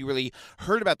first time you really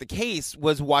heard about the case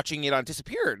was watching it on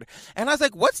Disappeared. And I was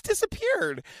like, what's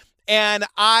Disappeared? And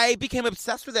I became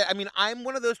obsessed with it. I mean, I'm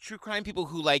one of those true crime people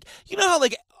who, like, you know how,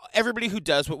 like, everybody who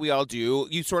does what we all do,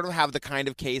 you sort of have the kind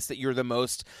of case that you're the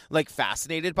most, like,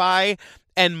 fascinated by.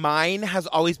 And mine has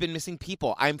always been missing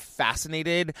people. I'm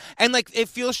fascinated. And, like, it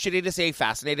feels shitty to say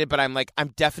fascinated, but I'm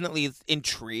definitely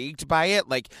intrigued by it.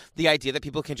 Like, the idea that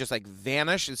people can just, like,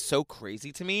 vanish is so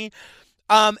crazy to me.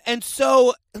 And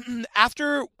so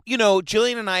after, you know,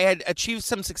 Jillian and I had achieved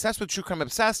some success with True Crime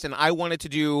Obsessed, and I wanted to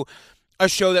do a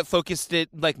show that focused it,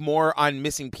 like, more on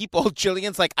missing people.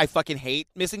 Jillian's like, I fucking hate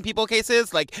missing people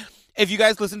cases. Like, if you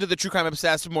guys listen to the True Crime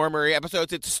Obsessed Maura Murray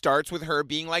episodes, it starts with her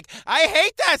being like, I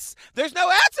hate this. There's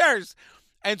no answers.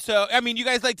 And so, I mean, you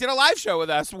guys, like, did a live show with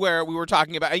us where we were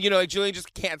talking about, you know, like, Jillian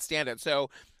just can't stand it.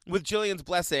 So with Jillian's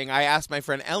blessing, I asked my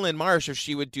friend Ellen Marsh if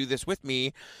she would do this with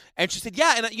me. And she said,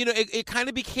 yeah. And, you know, it kind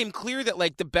of became clear that,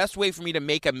 like, the best way for me to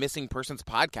make a missing persons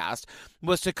podcast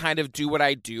was to kind of do what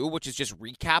I do, which is just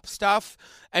recap stuff.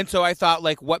 And so I thought,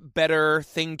 like, what better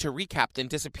thing to recap than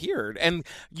Disappeared? And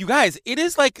you guys, it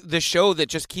is like the show that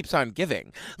just keeps on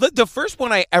giving. Look, the first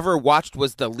one I ever watched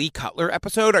was the Lee Cutler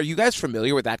episode. Are you guys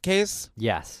familiar with that case?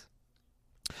 Yes.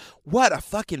 What a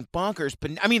fucking bonkers.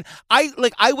 But I mean,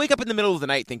 I wake up in the middle of the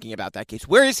night thinking about that case.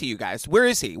 Where is he, you guys? Where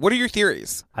is he? What are your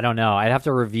theories? I don't know. I'd have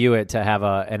to review it to have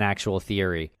an actual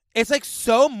theory. It's like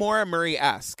so Maura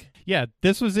Murray-esque. Yeah,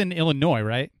 this was in Illinois,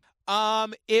 right?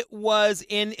 It was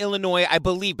in Illinois, I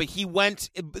believe, but he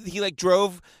like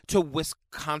drove to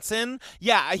Wisconsin.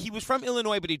 Yeah, he was from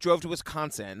Illinois, but he drove to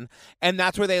Wisconsin, and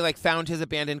that's where they, like, found his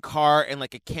abandoned car and,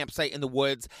 like, a campsite in the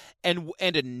woods, and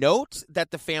a note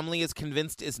that the family is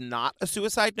convinced is not a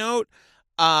suicide note.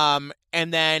 And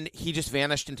then he just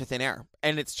vanished into thin air,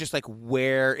 and it's just like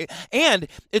and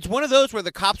it's one of those where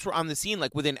the cops were on the scene,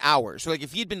 like, within hours. So, like,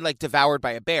 if he'd been, like, devoured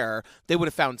by a bear, they would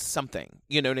have found something.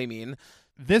 You know what I mean?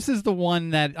 This is the one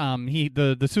that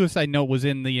the suicide note was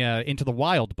in the Into the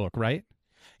Wild book, right?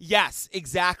 Yes,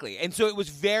 exactly. And so it was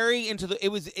very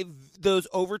those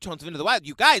overtones of Into the Wild.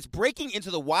 You guys, breaking Into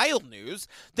the Wild news,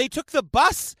 they took the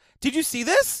bus. Did you see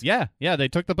this? Yeah, they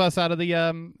took the bus out of the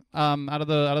out of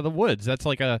the woods. That's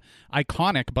like a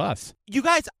iconic bus. You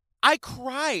guys, I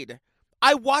cried.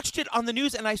 I watched it on the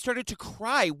news and I started to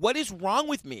cry. What is wrong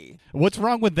with me? What's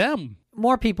wrong with them?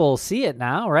 More people see it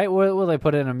now, right? Will they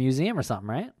put it in a museum or something,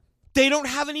 right? They don't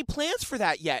have any plans for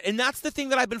that yet, and that's the thing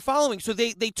that I've been following. So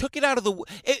they took it out of the.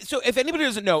 So if anybody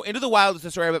doesn't know, Into the Wild is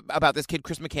a story about this kid,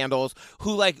 Chris McCandles,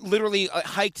 who, like, literally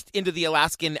hiked into the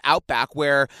Alaskan outback,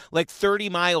 where, like, 30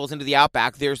 miles into the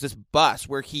outback, there's this bus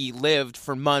where he lived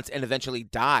for months and eventually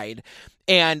died.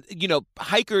 And, you know,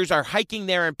 hikers are hiking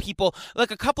there, and people,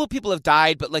 like, a couple of people have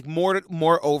died, but, like,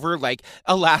 moreover, like,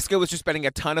 Alaska was just spending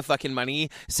a ton of fucking money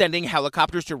sending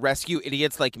helicopters to rescue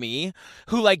idiots like me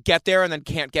who, like, get there and then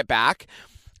can't get back.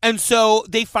 And so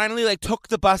they finally, like, took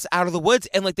the bus out of the woods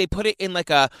and, like, they put it in,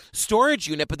 like, a storage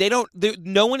unit, but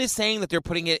no one is saying that they're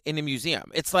putting it in a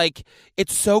museum. It's like,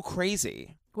 it's so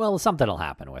crazy. Well, something will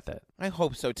happen with it. I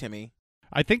hope so, Timmy.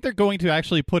 I think they're going to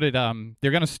actually put it,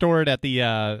 they're going to store it at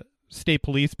the State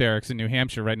Police Barracks in New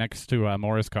Hampshire, right next to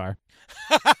Maura's car.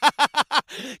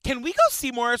 Can we go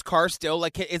see Maura's car still?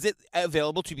 Like, is it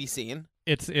available to be seen?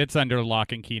 It's under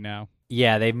lock and key now.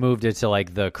 Yeah, they've moved it to,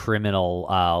 like, the criminal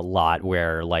lot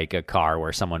where, like, a car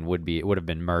where someone would have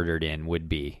been murdered in would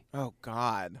be. Oh,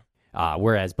 God.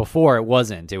 Whereas before it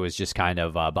wasn't. It was just kind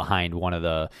of behind one of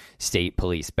the state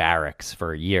police barracks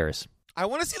for years. I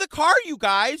want to see the car, you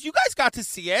guys. You guys got to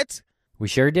see it. We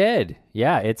sure did.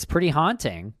 Yeah, it's pretty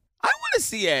haunting. I want to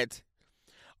see it.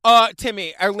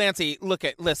 Timmy or Lancey,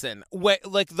 listen.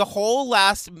 Like, the whole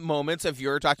last moments of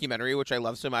your documentary, which I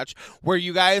love so much, where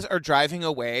you guys are driving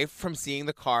away from seeing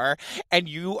the car and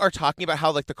you are talking about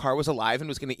how, like, the car was alive and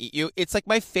was going to eat you. It's, like,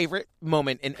 my favorite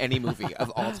moment in any movie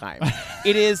of all time.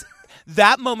 It is.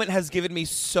 That moment has given me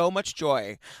so much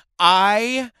joy.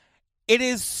 It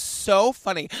is so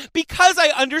funny because I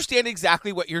understand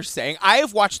exactly what you're saying. I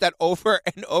have watched that over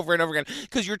and over and over again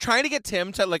because you're trying to get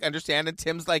Tim to, like, understand, and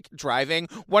Tim's, like, driving.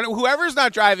 Whoever's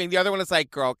not driving, the other one is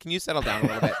like, girl, can you settle down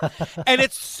a little bit? And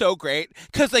it's so great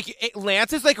because, like,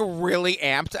 Lance is, like, really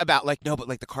amped about, like, no, but,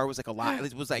 like, the car was, like, alive.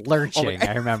 It was, like, lurching. Oh,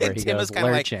 I remember he Tim goes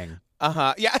lurching.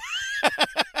 Like, yeah.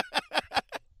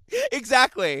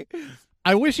 Exactly.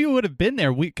 I wish you would have been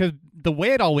there. Because the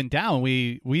way it all went down,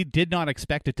 we did not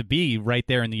expect it to be right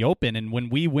there in the open. And when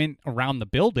we went around the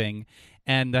building,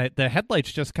 and the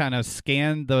headlights just kind of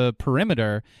scanned the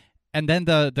perimeter, and then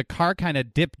the car kind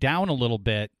of dipped down a little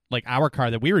bit, like our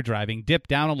car that we were driving dipped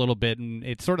down a little bit, and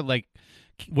it sort of, like,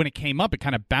 when it came up, it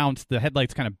kind of bounced. The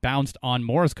headlights kind of bounced on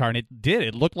Maura's car, and it did.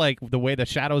 It looked like the way the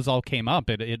shadows all came up.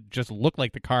 It just looked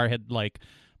like the car had, like,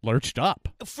 lurched up.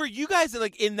 For you guys,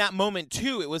 like in that moment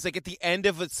too, it was like at the end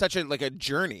of such a like a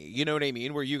journey. You know what I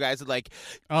mean? Where you guys had like,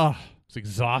 oh, it's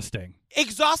exhausting.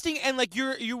 And like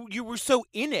you were so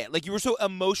in it, like you were so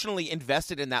emotionally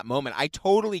invested in that moment. I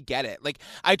totally get it. Like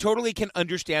I totally can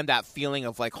understand that feeling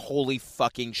of like, holy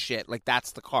fucking shit, like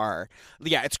that's the car.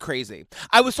 Yeah, it's crazy.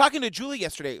 I was talking to Julie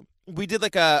yesterday. We did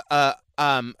like an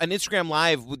Instagram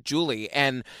live with Julie,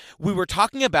 and we were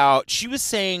talking about, she was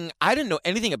saying, I didn't know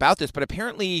anything about this, but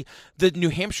apparently the New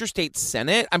Hampshire State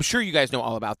Senate, I'm sure you guys know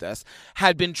all about this,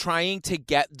 had been trying to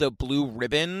get the blue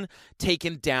ribbon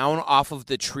taken down off of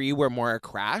the tree where Maura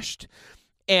crashed.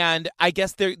 And I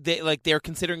guess they're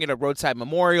considering it a roadside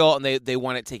memorial, and they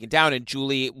want it taken down. And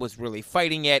Julie was really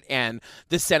fighting it, and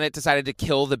the Senate decided to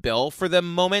kill the bill for the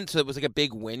moment. So it was like a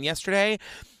big win yesterday.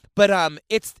 But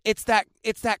it's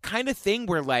that kind of thing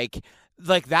where like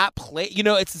that play, you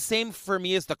know, it's the same for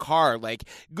me as the car. Like,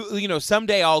 you know,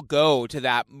 someday I'll go to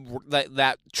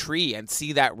that tree and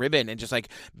see that ribbon and just like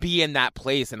be in that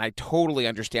place. And I totally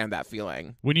understand that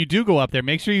feeling. When you do go up there,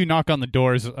 make sure you knock on the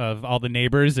doors of all the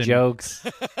neighbors. And Jokes.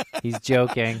 He's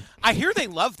joking. I hear they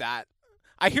love that.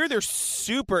 I hear they're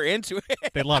super into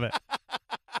it. They love it.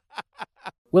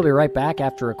 We'll be right back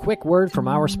after a quick word from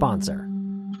our sponsor.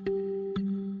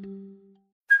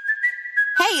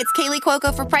 Hey, it's Kaylee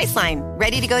Cuoco for Priceline.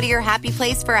 Ready to go to your happy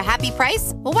place for a happy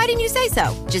price? Well, why didn't you say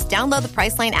so? Just download the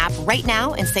Priceline app right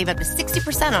now and save up to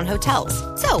 60% on hotels.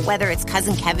 So whether it's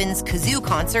Cousin Kevin's Kazoo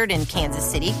Concert in Kansas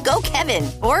City, go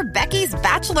Kevin, or Becky's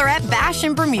Bachelorette Bash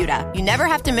in Bermuda, you never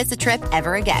have to miss a trip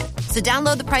ever again. So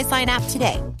download the Priceline app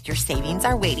today. Your savings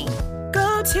are waiting.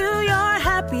 Go to your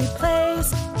happy place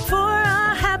for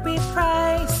a happy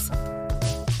price.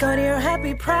 Go to your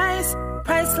happy price,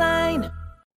 Priceline.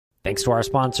 Thanks to our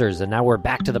sponsors, and now we're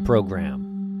back to the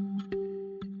program.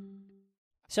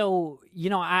 So,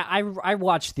 you know, I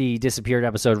watched the Disappeared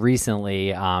episode recently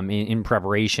in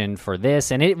preparation for this,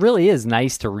 and it really is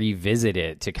nice to revisit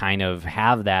it, to kind of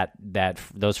have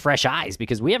those fresh eyes,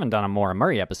 because we haven't done a Maura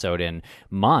Murray episode in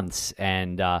months,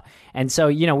 and so,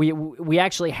 you know, we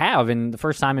actually have, in the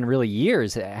first time in really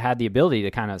years, had the ability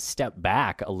to kind of step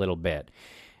back a little bit.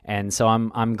 And so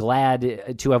I'm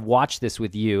glad to have watched this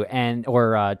with you,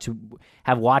 or to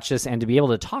have watched this and to be able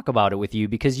to talk about it with you,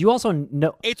 because you also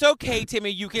know it's okay,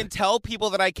 Timmy. You can tell people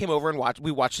that I came over and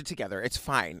we watched it together. It's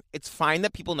fine. It's fine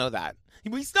that people know that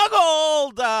we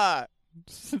snuggled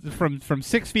from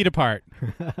 6 feet apart.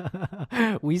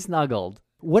 We snuggled.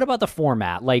 What about the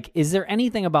format? Like, is there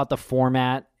anything about the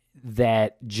format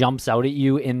that jumps out at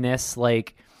you in this?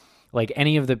 Like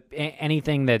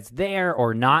anything that's there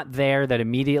or not there that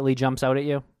immediately jumps out at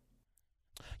you?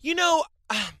 You know,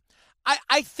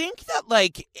 I think that,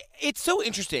 like, it's so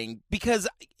interesting because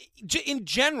in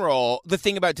general, the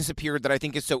thing about Disappeared that I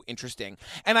think is so interesting,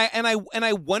 and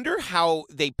I wonder how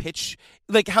they pitch,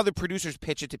 like how the producers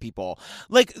pitch it to people.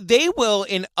 Like, they will,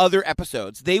 in other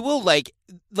episodes, they will like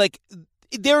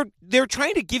they're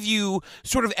trying to give you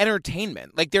sort of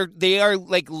entertainment. Like they are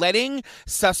like letting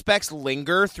suspects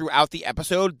linger throughout the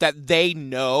episode that they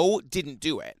know didn't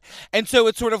do it. And so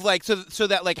it's sort of like so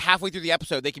that like halfway through the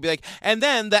episode they could be like, and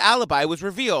then the alibi was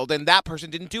revealed and that person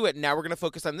didn't do it, and now we're going to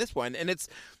focus on this one. And it's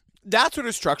that sort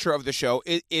of structure of the show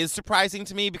is surprising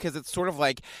to me, because it's sort of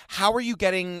like, how are you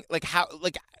getting, like, how,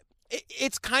 like,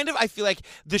 it's kind of, I feel like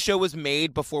the show was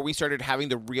made before we started having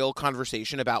the real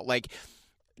conversation about like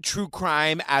true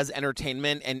crime as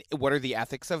entertainment and what are the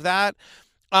ethics of that.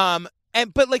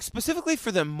 But like specifically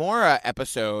for the Maura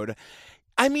episode,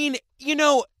 I mean, you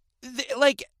know,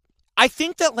 like I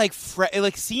think that like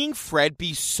seeing Fred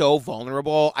be so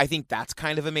vulnerable, I think that's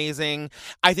kind of amazing.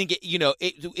 I think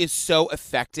it is so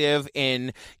effective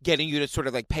in getting you to sort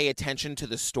of like pay attention to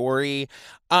the story.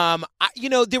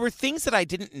 There were things that I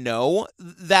didn't know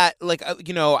that, like,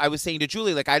 I was saying to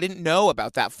Julie, like, I didn't know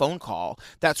about that phone call,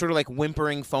 that sort of like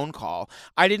whimpering phone call.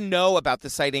 I didn't know about the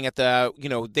sighting at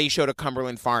the, they showed at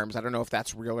Cumberland Farms. I don't know if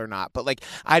that's real or not, but like,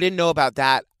 I didn't know about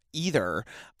that either.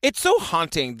 It's so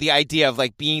haunting, the idea of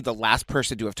like being the last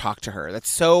person to have talked to her. That's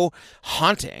so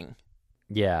haunting.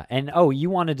 Yeah. And you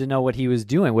wanted to know what he was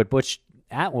doing, what Butch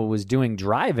Atwell was doing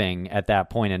driving at that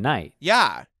point of night.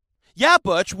 Yeah,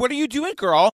 Butch, what are you doing,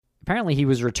 girl? Apparently he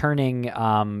was returning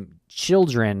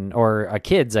children or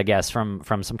kids, I guess, from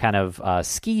some kind of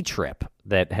ski trip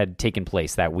that had taken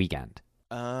place that weekend.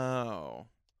 Oh.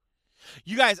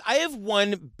 You guys, I have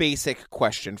one basic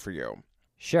question for you.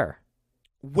 Sure.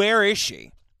 Where is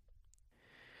she?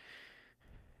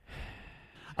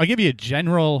 I'll give you a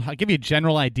general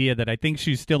idea that I think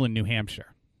she's still in New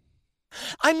Hampshire.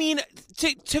 I mean,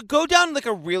 to go down like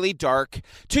a really dark,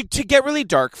 to get really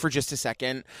dark for just a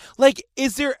second, like,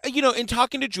 is there, in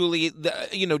talking to Julie,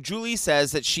 Julie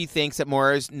says that she thinks that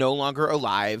Maura is no longer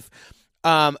alive.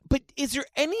 But is there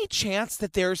any chance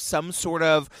that there's some sort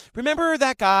of, remember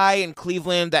that guy in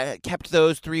Cleveland that kept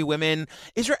those 3 women?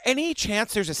 Is there any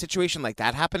chance there's a situation like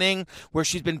that happening where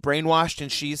she's been brainwashed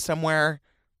and she's somewhere?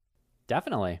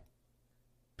 Definitely.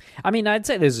 I mean, I'd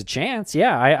say there's a chance.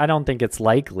 Yeah, I don't think it's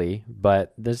likely,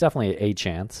 but there's definitely a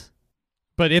chance.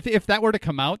 But if that were to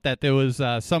come out that there was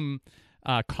some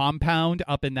compound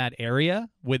up in that area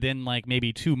within like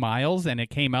maybe 2 miles, and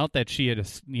it came out that she had,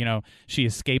 she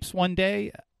escapes one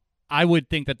day, I would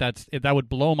think that would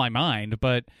blow my mind.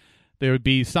 But there would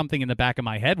be something in the back of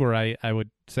my head where I would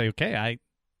say, okay,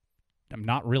 I'm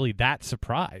not really that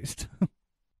surprised.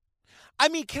 I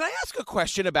mean, can I ask a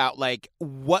question about, like,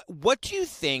 what do you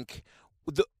think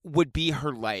would be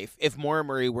her life if Maura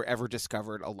Murray were ever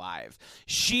discovered alive?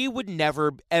 She would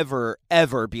never, ever,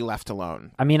 ever be left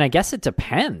alone. I mean, I guess it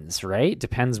depends, right?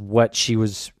 Depends what she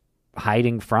was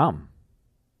hiding from.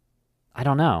 I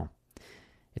don't know.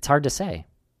 It's hard to say.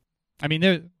 I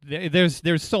mean,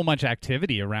 there's so much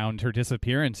activity around her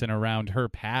disappearance and around her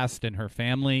past and her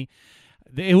family.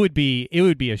 It would be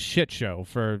a shit show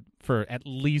for at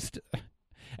least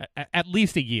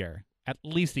a year. At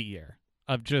least a year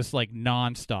of just like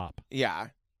nonstop. Yeah.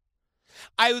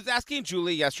 I was asking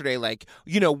Julie yesterday, like,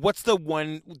 what's the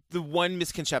one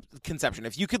misconception?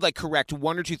 If you could, like, correct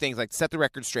 1 or 2 things, like, set the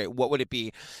record straight, what would it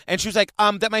be? And she was like,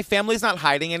 that my family's not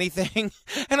hiding anything.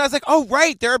 And I was like, oh,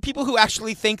 right. There are people who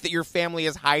actually think that your family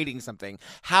is hiding something.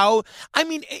 How? I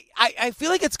mean, I feel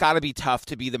like it's got to be tough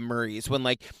to be the Murrays when,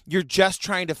 like, you're just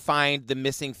trying to find the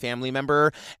missing family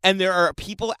member, and there are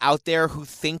people out there who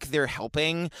think they're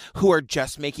helping who are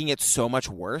just making it so much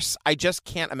worse. I just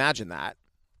can't imagine that.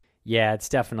 Yeah, it's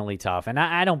definitely tough. And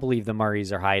I don't believe the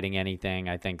Murrays are hiding anything.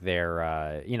 I think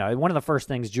they're, one of the first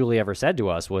things Julie ever said to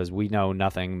us was, we know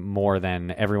nothing more than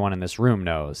everyone in this room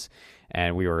knows.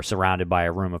 And we were surrounded by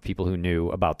a room of people who knew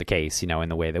about the case, in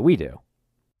the way that we do.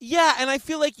 Yeah, and I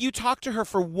feel like you talk to her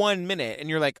for 1 minute and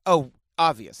you're like, oh,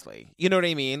 obviously. You know what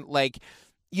I mean? Like,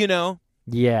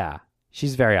 Yeah,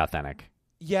 she's very authentic.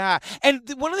 Yeah. And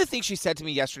one of the things she said to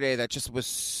me yesterday that just was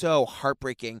so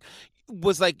heartbreaking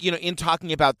was, like, in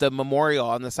talking about the memorial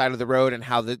on the side of the road and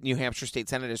how the New Hampshire State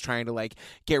Senate is trying to, like,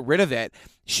 get rid of it.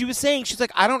 She was saying, she's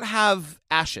like, I don't have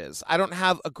ashes. I don't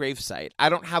have a gravesite. I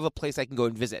don't have a place I can go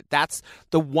and visit. That's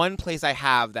the one place I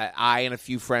have that I and a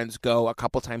few friends go a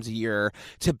couple times a year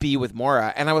to be with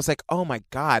Maura. And I was like, oh my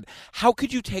God, how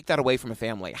could you take that away from a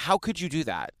family? How could you do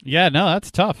that? Yeah, no,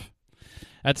 that's tough.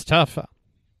 That's tough.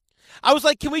 I was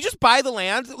like, can we just buy the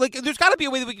land? Like, there's got to be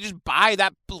a way that we can just buy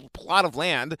that plot of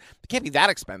land. It can't be that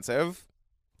expensive.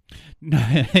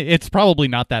 It's probably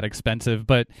not that expensive,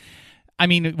 but I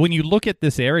mean, when you look at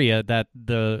this area that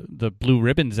the Blue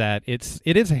Ribbon's at, it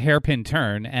is a hairpin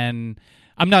turn, and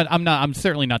I'm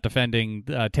certainly not defending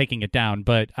taking it down,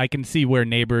 but I can see where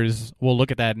neighbors will look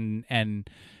at that and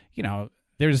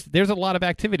there's a lot of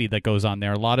activity that goes on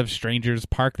there. A lot of strangers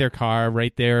park their car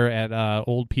right there at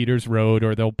Old Peters Road,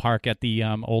 or they'll park at the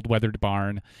old weathered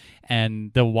barn,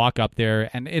 and they'll walk up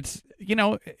there. And it's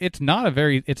not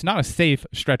a safe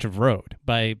stretch of road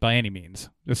by any means,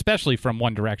 especially from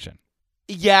one direction.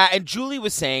 Yeah, and Julie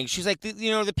was saying, she's like,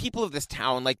 the people of this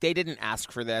town, like, they didn't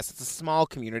ask for this. It's a small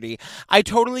community. I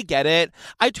totally get it.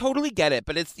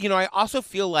 But it's, I also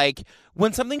feel like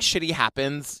when something shitty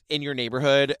happens in your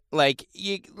neighborhood, like,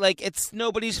 it's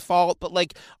nobody's fault, but,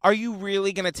 like, are you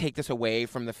really going to take this away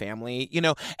from the family?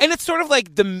 And it's sort of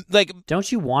like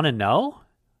Don't you want to know?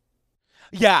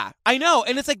 Yeah, I know.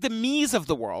 And it's like the me's of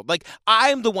the world. Like,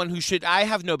 I'm the one I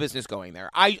have no business going there.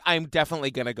 I'm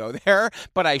definitely going to go there,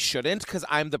 but I shouldn't because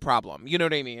I'm the problem. You know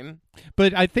what I mean?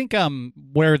 But I think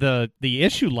where the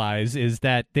issue lies is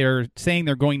that they're saying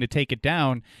they're going to take it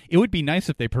down. It would be nice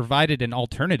if they provided an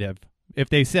alternative. If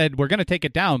they said, we're going to take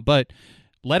it down, but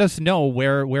let us know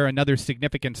where another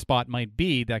significant spot might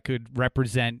be that could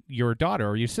represent your daughter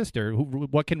or your sister,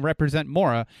 what can represent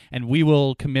Maura, and we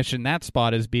will commission that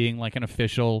spot as being like an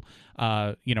official,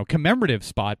 commemorative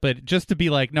spot. But just to be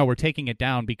like, no, we're taking it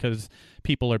down because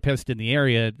people are pissed in the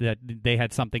area that they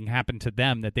had something happen to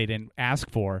them that they didn't ask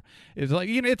for, is like,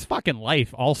 it's fucking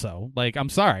life also. Like, I'm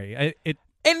sorry.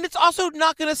 And it's also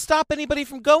not going to stop anybody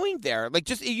from going there. Like,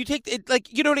 just, you take it,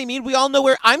 like, you know what I mean? We all know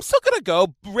where I'm still going to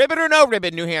go. Ribbon or no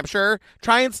ribbon, New Hampshire.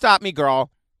 Try and stop me, girl.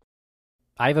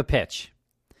 I have a pitch.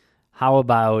 How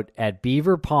about at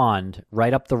Beaver Pond,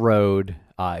 right up the road,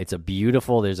 It's a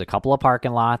beautiful, there's a couple of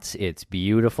parking lots. It's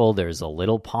beautiful. There's a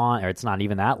little pond, or it's not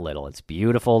even that little. It's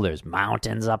beautiful. There's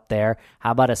mountains up there.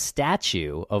 How about a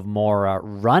statue of Maura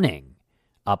running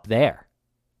up there?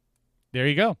 There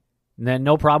you go. And then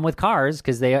no problem with cars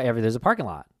because there's a parking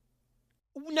lot.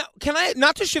 Now, can I,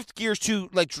 not to shift gears too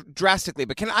drastically,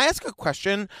 but can I ask a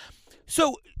question?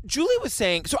 So Julie was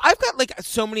saying, so I've got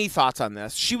so many thoughts on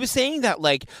this. She was saying that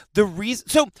the reason,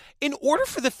 so in order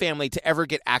for the family to ever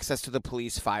get access to the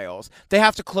police files, they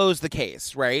have to close the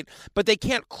case, right? But they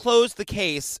can't close the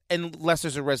case unless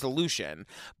there's a resolution.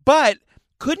 But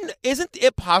isn't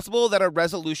it possible that a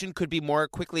resolution could be more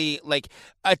quickly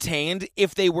attained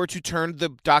if they were to turn the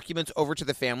documents over to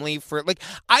the family for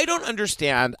I don't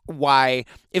understand why,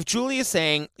 if Julie is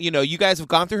saying, you guys have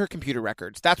gone through her computer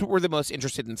records, that's what we're the most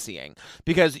interested in seeing,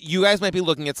 because you guys might be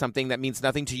looking at something that means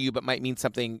nothing to you but might mean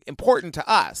something important to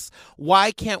us.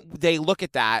 Why can't they look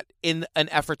at that in an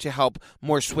effort to help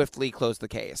more swiftly close the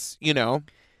case,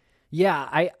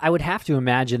 Yeah, I would have to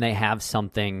imagine they have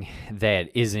something that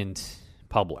isn't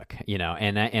public,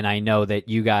 and I know that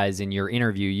you guys in your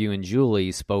interview, you and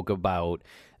Julie spoke about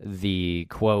the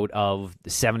quote of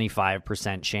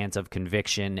 75% chance of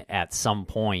conviction at some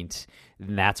point,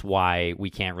 and that's why we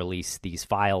can't release these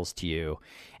files to you.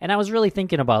 And I was really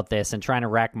thinking about this and trying to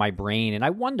rack my brain, and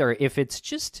I wonder if it's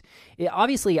just,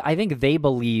 obviously I think they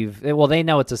believe, well, they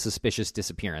know it's a suspicious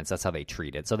disappearance. That's how they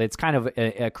treat it. So it's kind of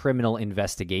a criminal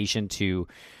investigation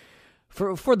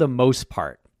for the most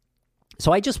part.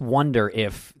 So I just wonder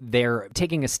if they're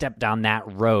taking a step down that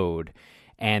road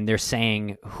and they're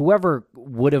saying whoever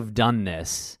would have done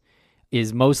this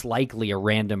is most likely a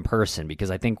random person, because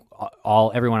I think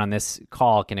everyone on this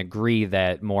call can agree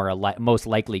that most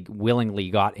likely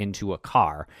willingly got into a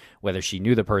car. Whether she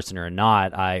knew the person or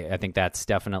not, I think that's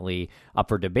definitely up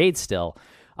for debate still.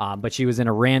 But she was in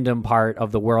a random part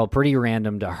of the world, pretty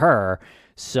random to her.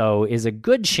 So is a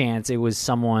good chance it was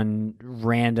someone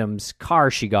random's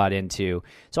car she got into.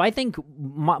 So I think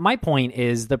my point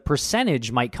is the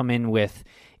percentage might come in with,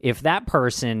 if that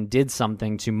person did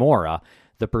something to Maura,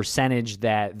 the percentage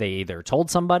that they either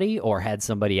told somebody or had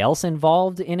somebody else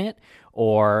involved in it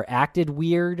or acted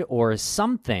weird or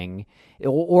something,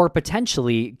 or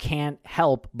potentially can't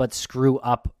help but screw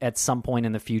up at some point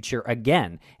in the future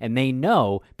again. And they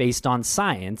know based on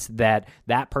science that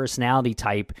personality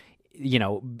type,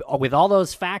 with all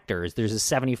those factors, there's a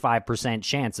 75%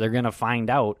 chance they're going to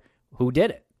find out who did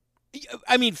it.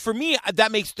 I mean, for me,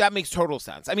 that makes total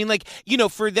sense. I mean,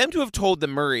 for them to have told the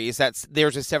Murrays that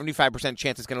there's a 75%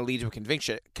 chance it's going to lead to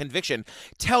a conviction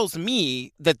tells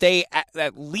me that they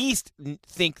at least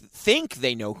think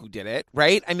they know who did it,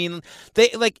 right? I mean,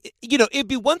 they it'd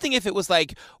be one thing if it was a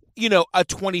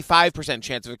 25%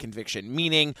 chance of a conviction,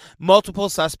 meaning multiple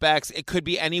suspects. It could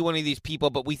be any one of these people,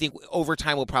 but we think over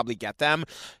time we'll probably get them.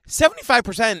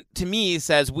 75% to me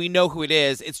says we know who it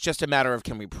is. It's just a matter of,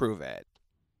 can we prove it?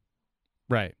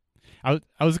 Right. I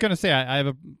was going to say I have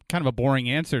a kind of a boring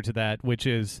answer to that, which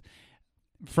is,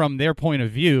 from their point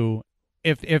of view,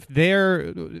 if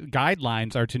their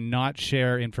guidelines are to not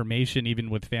share information even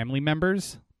with family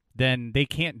members, then they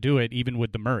can't do it even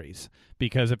with the Murrays.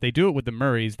 Because if they do it with the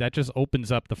Murrays, that just opens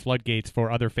up the floodgates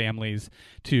for other families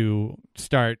to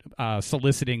start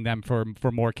soliciting them for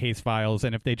more case files.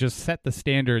 And if they just set the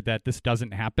standard that this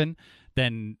doesn't happen,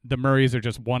 then the Murrays are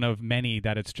just one of many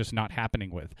that it's just not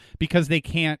happening with, because they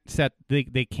can't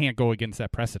they can't go against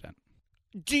that precedent.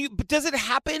 Does it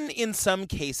happen in some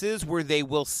cases where they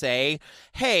will say,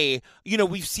 hey,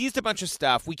 we've seized a bunch of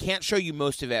stuff. We can't show you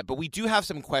most of it, but we do have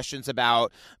some questions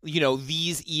about,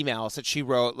 these emails that she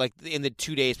wrote in the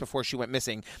 2 days before she went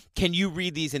missing. Can you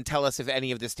read these and tell us if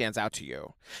any of this stands out to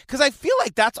you? Because I feel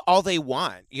like that's all they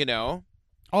want,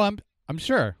 Oh, I'm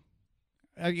sure.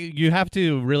 You have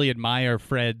to really admire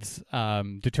Fred's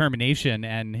determination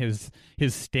and his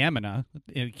stamina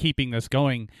in keeping this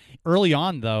going. Early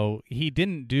on, though, he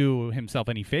didn't do himself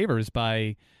any favors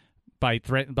by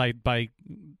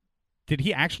did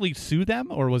he actually sue them,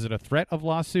 or was it a threat of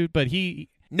lawsuit? But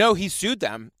No, he sued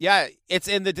them. Yeah, it's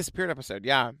in the disappeared episode.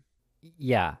 Yeah.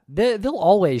 Yeah, they'll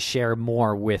always share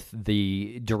more with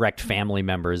the direct family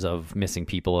members of missing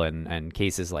people and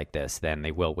cases like this than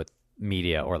they will with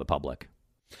media or the public.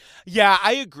 Yeah,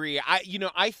 I agree.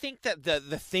 I think that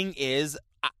the thing is,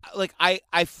 like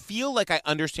I feel like I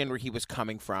understand where he was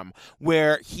coming from,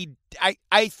 where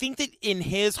I think that in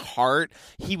his heart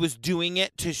he was doing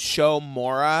it to show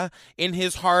Maura in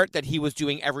his heart that he was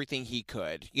doing everything he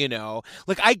could, you know?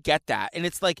 Like, I get that. And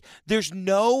it's like there's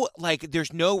no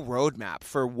roadmap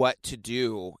for what to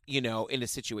do, you know, in a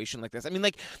situation like this. I mean,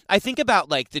 like, I think about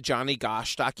like the Johnny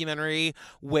Gosch documentary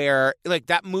where like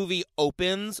that movie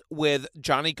opens with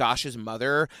Johnny Gosch's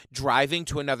mother driving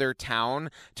to another town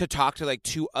to talk to like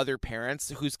two other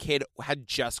parents whose kid had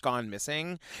just gone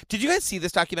missing. Did you guys see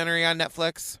this documentary on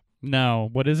Netflix? No.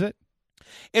 What is it?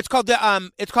 It's called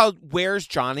Where's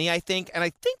Johnny, I think. And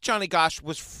I think Johnny Gosch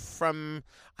was from,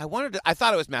 I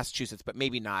thought it was Massachusetts, but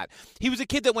maybe not. He was a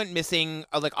kid that went missing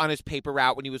like on his paper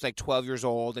route when he was like 12 years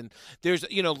old. And there's,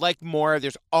 you know, like Maura,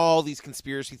 there's all these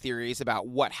conspiracy theories about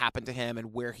what happened to him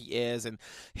and where he is. And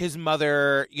his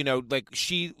mother, you know, like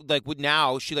she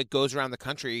goes around the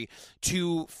country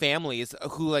to families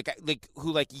who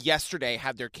yesterday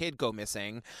had their kid go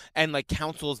missing and like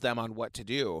counsels them on what to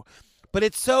do. But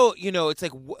it's so, you know, it's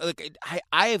like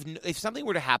if something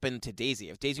were to happen to Daisy,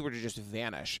 if Daisy were to just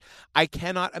vanish, I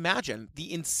cannot imagine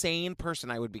the insane person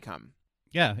I would become.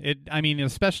 Yeah, I mean,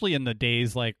 especially in the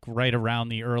days like right around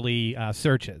the early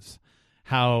searches,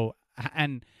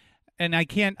 and I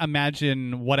can't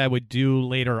imagine what I would do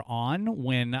later on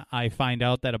when I find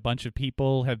out that a bunch of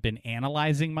people have been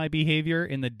analyzing my behavior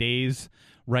in the days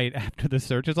right after the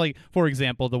searches. Like, for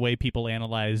example, the way people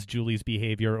analyze Julie's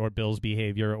behavior or Bill's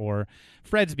behavior or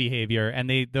Fred's behavior, and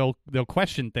they'll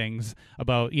question things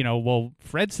about, you know, well,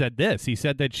 Fred said this. He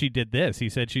said that she did this. He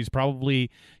said she probably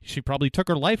took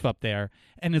her life up there.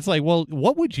 And it's like, well,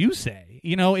 what would you say?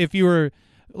 You know, if you were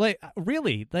like,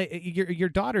 really, like your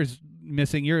daughter's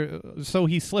missing, so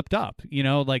he slipped up, you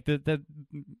know, like that.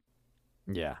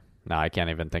 Yeah. No, I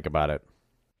can't even think about it.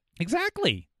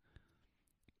 Exactly.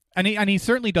 And he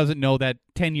certainly doesn't know that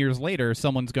 10 years later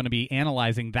someone's going to be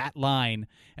analyzing that line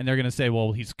and they're going to say,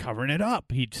 well, he's covering it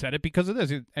up. He said it because of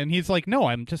this. And he's like, no,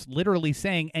 I'm just literally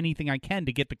saying anything I can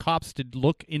to get the cops to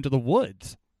look into the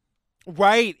woods.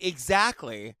 Right,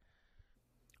 exactly.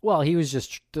 Well, he was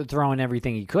just throwing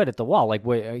everything he could at the wall. Like,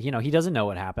 you know, he doesn't know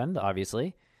what happened,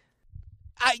 obviously.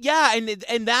 Yeah,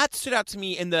 and that stood out to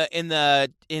me in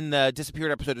the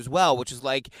Disappeared episode as well, which is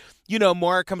like, you know,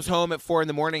 Maura comes home at 4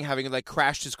 a.m. having like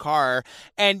crashed his car,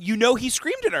 and you know he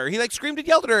screamed at her. He like screamed and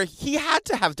yelled at her. He had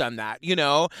to have done that, you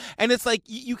know? And it's like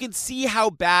you can see how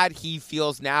bad he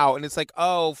feels now, and it's like,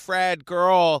 oh, Fred,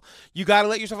 girl, you got to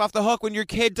let yourself off the hook. When your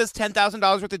kid does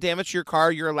 $10,000 worth of damage to your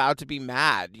car, you're allowed to be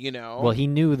mad, you know? Well, he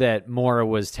knew that Maura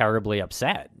was terribly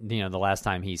upset, you know, the last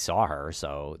time he saw her,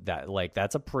 so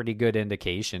that's a pretty good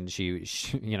indication. She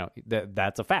you know,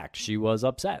 that's a fact. She was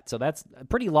upset. So that's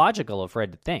pretty logical of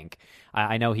Fred to think.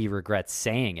 I know he regrets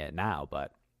saying it now,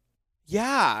 but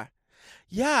yeah.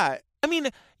 I mean,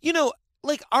 you know,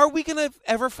 like, are we gonna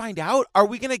ever find out? Are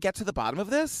we gonna get to the bottom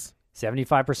of this?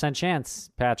 75% chance,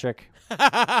 Patrick.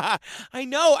 I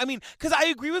know. I mean, because I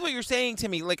agree with what you're saying,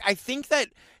 Timmy. Like, I think that,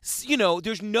 you know,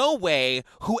 there's no way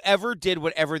whoever did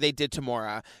whatever they did to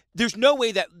Maura, there's no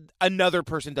way that another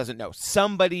person doesn't know.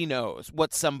 Somebody knows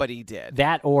what somebody did.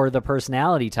 That or the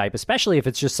personality type, especially if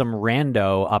it's just some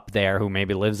rando up there who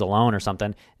maybe lives alone or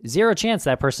something. Zero chance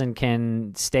that person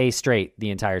can stay straight the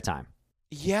entire time.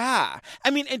 Yeah. I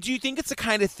mean, and do you think it's the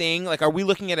kind of thing, like, are we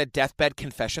looking at a deathbed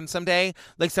confession someday?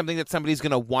 Like something that somebody's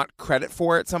going to want credit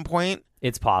for at some point?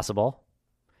 It's possible.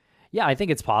 Yeah, I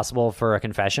think it's possible for a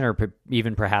confession, or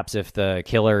even perhaps if the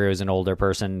killer is an older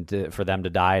person, for them to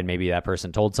die, and maybe that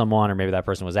person told someone, or maybe that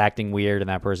person was acting weird and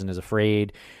that person is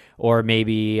afraid, or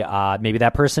maybe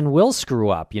that person will screw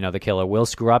up. You know, the killer will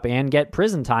screw up and get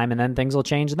prison time, and then things will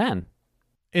change then.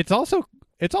 It's also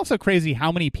crazy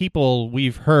how many people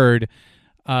we've heard,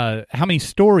 how many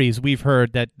stories we've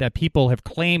heard that people have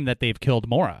claimed that they've killed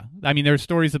Maura. I mean, there's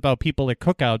stories about people at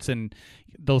cookouts, and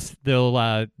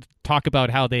they'll talk about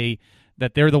how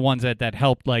that they're the ones that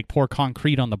helped like pour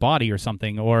concrete on the body or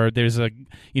something. Or there's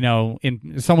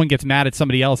someone gets mad at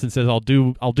somebody else and says, I'll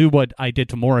do what I did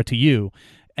to Maura to you.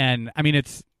 And I mean,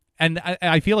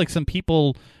 I feel like some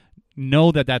people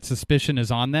know that suspicion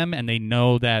is on them, and they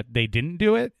know that they didn't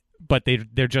do it, but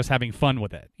they're just having fun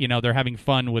with it. You know, they're having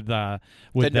fun with the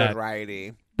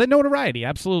notoriety. The notoriety,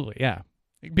 absolutely, yeah.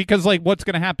 Because like, what's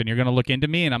going to happen? You're going to look into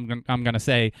me, and I'm going to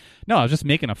say, no, I was just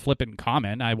making a flippant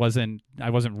comment. I wasn't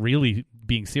really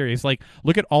being serious. Like,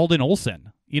 look at Alden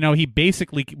Olsen. You know, he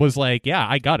basically was like, yeah,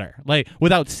 I got her, like,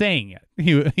 without saying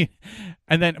it.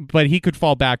 But he could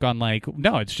fall back on like,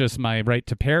 no, it's just my right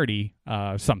to parody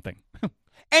something.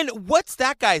 And what's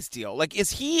that guy's deal? Like,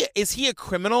 is he a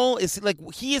criminal? Is like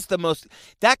he is the most?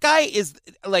 That guy is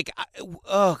like,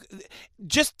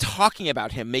 just talking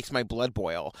about him makes my blood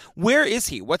boil. Where is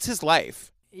he? What's his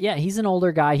life? Yeah, he's an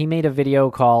older guy. He made a video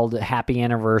called "Happy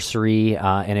Anniversary,"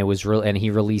 and it was and he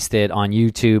released it on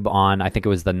YouTube on, I think it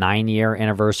was the 9-year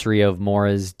anniversary of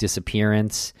Maura's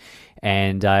disappearance.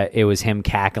 And it was him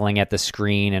cackling at the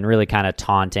screen and really kind of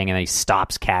taunting, and then he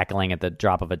stops cackling at the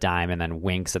drop of a dime and then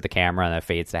winks at the camera, and then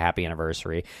fades to "Happy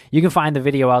Anniversary." You can find the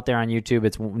video out there on YouTube.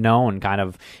 It's known kind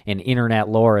of in internet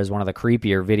lore as one of the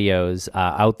creepier videos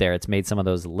out there. It's made some of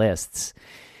those lists.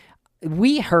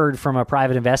 We heard from a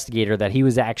private investigator that he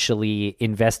was actually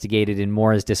investigated in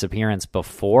Maura's disappearance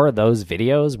before those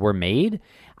videos were made.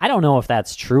 I don't know if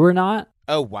that's true or not.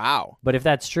 Oh, wow. But if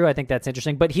that's true, I think that's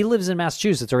interesting. But he lives in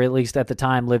Massachusetts, or at least at the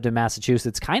time lived in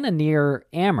Massachusetts, kind of near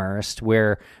Amherst,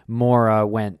 where Maura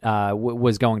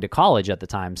was going to college at the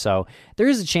time. So there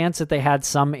is a chance that they had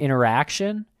some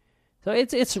interaction. So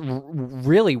it's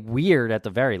really weird at the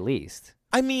very least.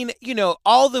 I mean,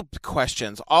 all the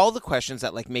questions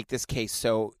that like make this case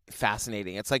so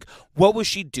fascinating. It's like, what was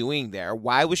she doing there?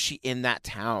 Why was she in that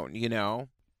town?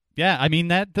 Yeah, I mean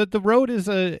that the road is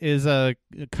a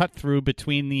cut through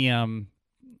between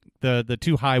the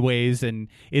two highways, and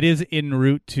it is en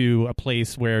route to a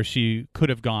place where she could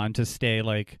have gone to stay,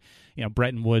 like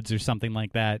Bretton Woods or something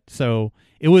like that. So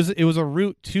it was a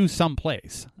route to some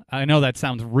place. I know that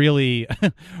sounds really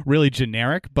really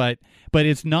generic, but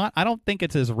it's not. I don't think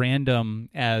it's as random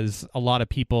as a lot of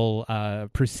people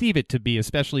perceive it to be,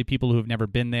 especially people who have never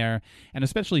been there, and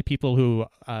especially people who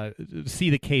see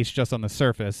the case just on the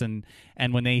surface. And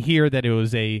when they hear that it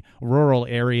was a rural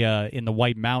area in the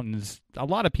White Mountains, a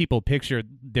lot of people picture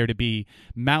there to be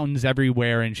mountains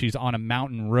everywhere, and she's on a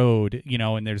mountain road,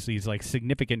 and there's these like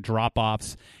significant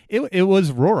drop-offs. It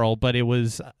was rural, but it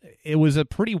was a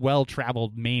pretty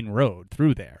well-traveled main road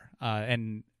through there,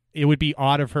 and it would be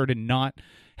odd of her to not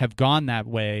have gone that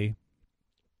way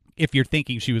if you're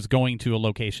thinking she was going to a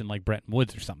location like Bretton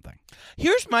Woods or something.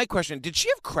 Here's my question. Did she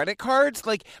have credit cards?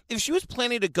 Like, if she was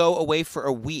planning to go away for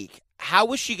a week, how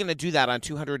was she going to do that on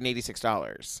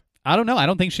 $286? I don't know. I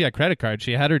don't think she had credit cards.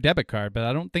 She had her debit card, but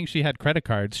I don't think she had credit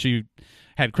cards. She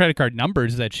had credit card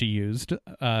numbers that she used,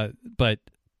 but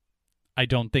I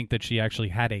don't think that she actually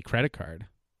had a credit card.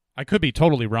 I could be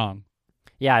totally wrong.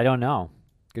 Yeah, I don't know.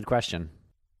 Good question.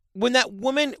 When that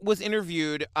woman was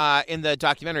interviewed in the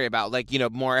documentary about, like,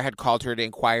 Maura had called her to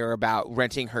inquire about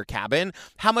renting her cabin,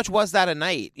 how much was that a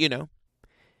night,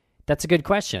 That's a good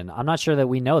question. I'm not sure that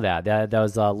we know that. That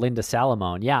was Linda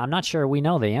Salamone. Yeah, I'm not sure we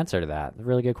know the answer to that.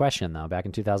 Really good question, though, back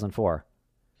in 2004.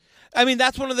 I mean,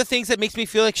 that's one of the things that makes me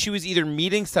feel like she was either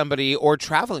meeting somebody or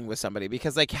traveling with somebody,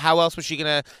 because, like, how else was she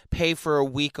going to pay for a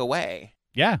week away?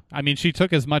 Yeah, I mean, she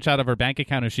took as much out of her bank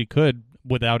account as she could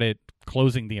without it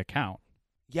closing the account.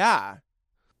 Yeah.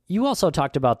 You also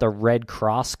talked about the Red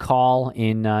Cross call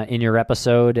in your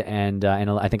episode, and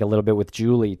I think a little bit with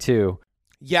Julie too.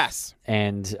 Yes.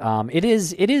 And it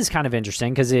is kind of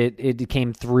interesting because it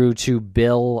came through to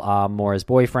Bill, Maura's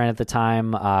boyfriend at the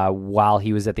time, while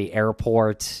he was at the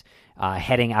airport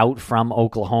heading out from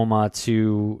Oklahoma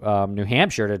to New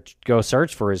Hampshire to go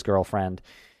search for his girlfriend.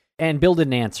 And Bill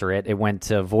didn't answer it. It went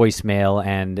to voicemail,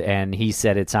 and he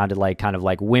said it sounded like kind of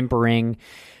like whimpering.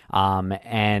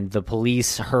 And the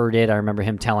police heard it. I remember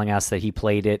him telling us that he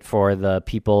played it for the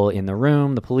people in the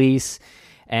room, the police.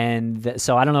 And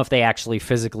so I don't know if they actually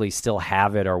physically still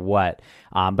have it or what.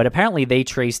 But apparently they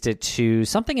traced it to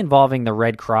something involving the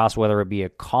Red Cross, whether it be a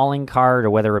calling card or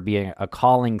whether it be a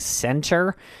calling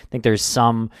center. I think there's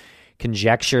some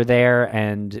conjecture there,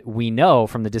 and we know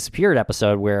from the Disappeared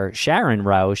episode where Sharon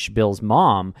Rausch, Bill's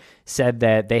mom, said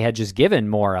that they had just given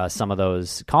Maura some of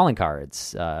those calling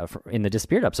cards in the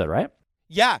Disappeared episode, right?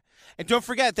 Yeah, and don't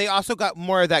forget, they also got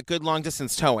more of that good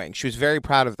long-distance towing. She was very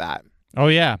proud of that. Oh,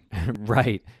 yeah.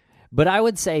 Right. But I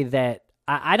would say that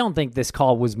I don't think this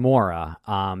call was Maura,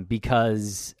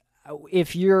 because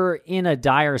if you're in a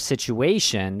dire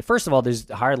situation, first of all, there's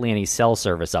hardly any cell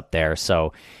service up there.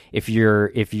 So if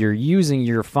you're using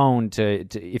your phone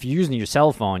if you're using your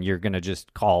cell phone, you're going to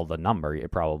just call the number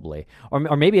probably,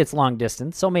 or maybe it's long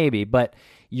distance. So maybe, but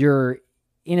you're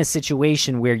in a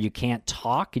situation where you can't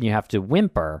talk and you have to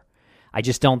whimper. I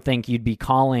just don't think you'd be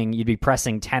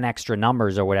pressing 10 extra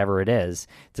numbers or whatever it is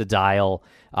to dial,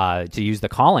 to use the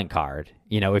calling card.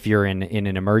 If you're in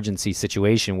an emergency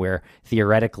situation where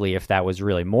theoretically, if that was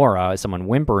really Maura, someone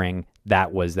whimpering,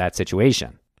 that was that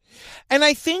situation. And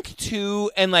I think too,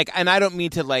 and I don't mean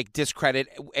to discredit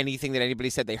anything that anybody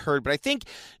said they heard, but I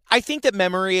think that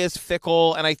memory is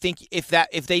fickle, and I think if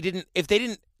they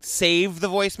didn't save the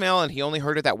voicemail and he only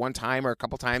heard it that one time or a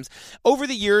couple times, over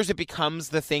the years it becomes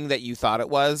the thing that you thought it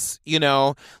was, you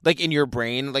know, like in your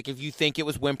brain. Like if you think it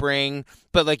was whimpering,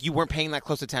 but like you weren't paying that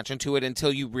close attention to it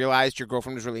until you realized your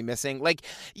girlfriend was really missing. Like,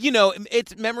 you know,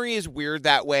 its memory is weird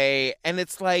that way. And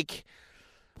it's like,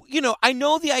 you know, I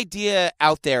know the idea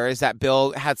out there is that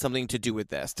Bill had something to do with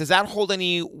this. Does that hold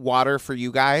any water for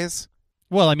you guys?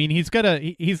 Well, I mean, he's got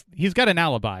an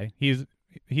alibi.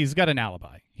 He's got an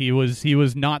alibi. He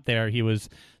was not there. He was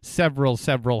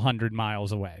several hundred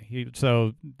miles away.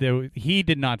 He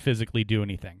did not physically do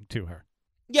anything to her.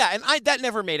 Yeah, and that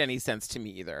never made any sense to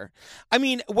me either. I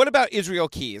mean, what about Israel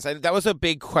Keys? That was a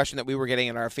big question that we were getting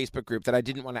in our Facebook group that I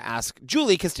didn't want to ask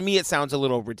Julie, because to me it sounds a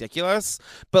little ridiculous.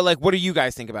 But like, what do you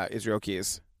guys think about Israel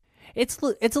Keys? It's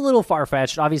a little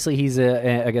far-fetched. Obviously, he's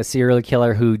a serial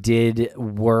killer who did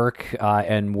work,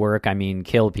 I mean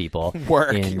kill people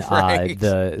in right.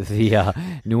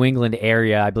 the New England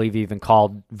area. I believe he even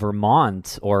called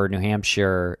Vermont or New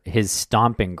Hampshire his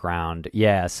stomping ground.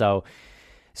 Yeah, so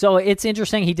it's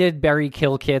interesting. He did bury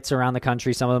kill kits around the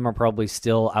country. Some of them are probably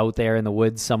still out there in the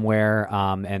woods somewhere,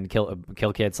 and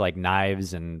kill kits like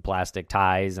knives and plastic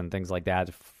ties and things like that.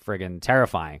 Friggin'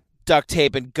 terrifying. Duct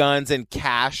tape and guns and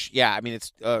cash. Yeah, I mean,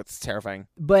 it's terrifying.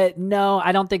 But no,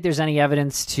 I don't think there's any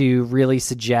evidence to really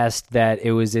suggest that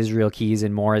it was Israel Keys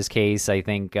in Maura's case. I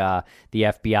think the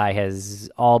FBI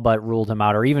has all but ruled him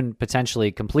out, or even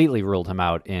potentially completely ruled him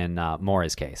out in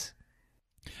Maura's case.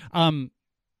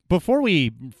 Before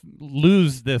we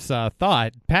lose this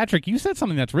thought, Patrick, you said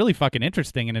something that's really fucking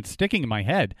interesting, and it's sticking in my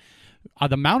head.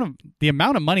 The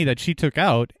amount of money that she took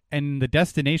out and the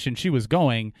destination she was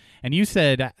going, and you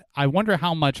said, I wonder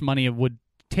how much money it would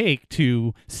take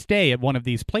to stay at one of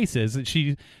these places.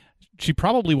 She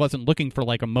probably wasn't looking for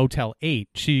like a Motel 8.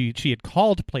 She had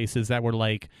called places that were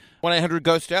like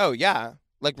 1-800-GHOST-O, yeah,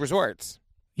 like resorts.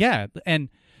 Yeah, and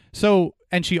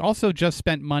she also just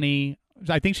spent money.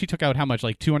 I think she took out how much,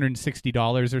 like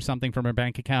 $260 or something from her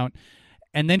bank account.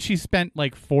 And then she spent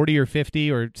like 40 or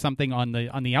 50 or something on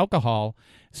the alcohol.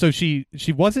 So she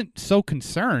wasn't so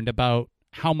concerned about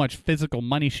how much physical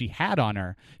money she had on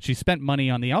her. She spent money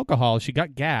on the alcohol. She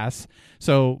got gas.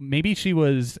 So maybe she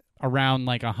was around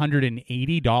like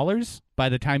 $180 by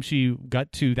the time she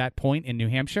got to that point in New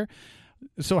Hampshire.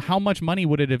 So how much money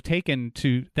would it have taken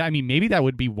to, I mean, maybe that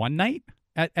would be one night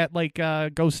at like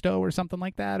Ghost-O or something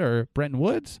like that, or Bretton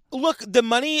Woods. Look, the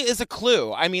money is a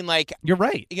clue. I mean, like, you're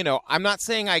right. You know, I'm not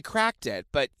saying I cracked it,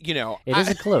 but you know, it is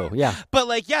a clue. Yeah. But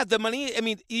like, yeah, the money. I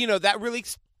mean, you know,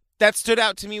 that stood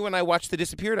out to me when I watched the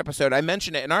Disappeared episode. I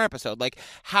mentioned it in our episode, like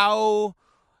how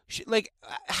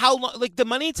long, like the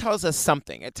money tells us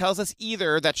something. It tells us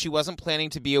either that she wasn't planning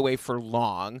to be away for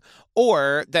long,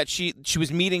 or that she was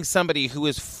meeting somebody who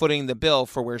was footing the bill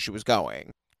for where she was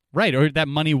going. Right, or that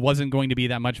money wasn't going to be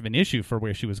that much of an issue for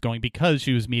where she was going because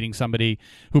she was meeting somebody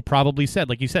who probably said,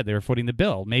 like you said, they were footing the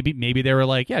bill. Maybe they were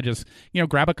like, yeah, just, you know,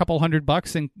 grab a couple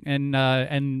 $100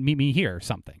 and meet me here or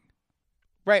something.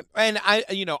 Right, and I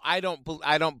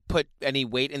don't put any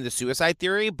weight in the suicide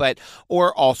theory, but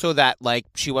or also that like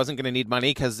she wasn't going to need money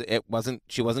because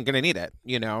she wasn't going to need it,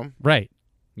 you know. Right.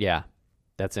 Yeah,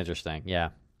 that's interesting.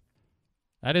 Yeah.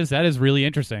 That is really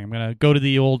interesting. I'm gonna go to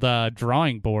the old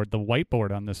drawing board, the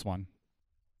whiteboard on this one.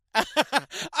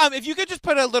 If you could just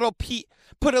put a little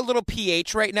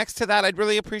PH right next to that, I'd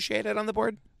really appreciate it on the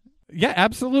board. Yeah,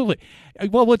 absolutely.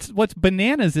 Well, what's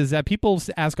bananas is that people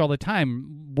ask all the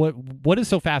time, what is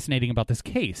so fascinating about this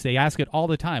case? They ask it all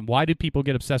the time. Why do people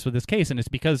get obsessed with this case? And it's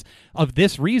because of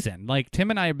this reason. Like, Tim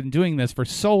and I have been doing this for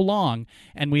so long,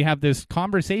 and we have this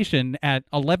conversation at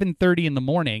 11:30 in the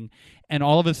morning, and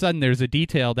all of a sudden there's a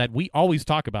detail that we always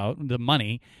talk about, the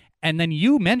money, and then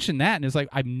you mentioned that, and it's like,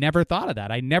 I've never thought of that.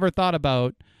 I never thought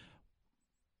about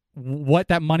what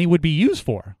that money would be used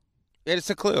for.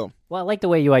 It's a clue. Well, I like the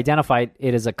way you identified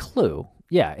it as a clue.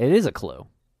 Yeah, it is a clue.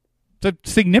 It's a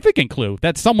significant clue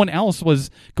that someone else was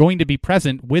going to be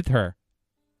present with her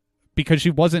because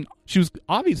she was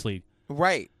obviously.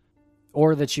 Right.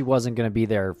 Or that she wasn't going to be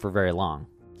there for very long.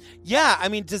 Yeah, I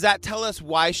mean, does that tell us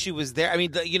why she was there? I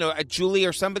mean, Julie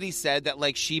or somebody said that,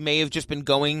 like, she may have just been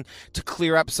going to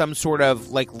clear up some sort of,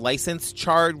 like, license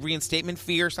charge, reinstatement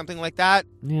fee or something like that.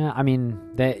 Yeah, I mean,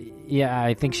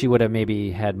 I think she would have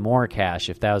maybe had more cash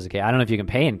if that was the case. I don't know if you can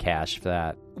pay in cash for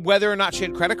that. Whether or not she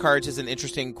had credit cards is an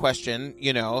interesting question,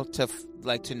 you know, to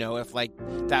know if, like,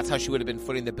 that's how she would have been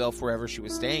footing the bill for wherever she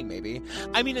was staying, maybe.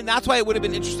 I mean, and that's why it would have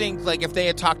been interesting, like, if they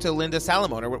had talked to Linda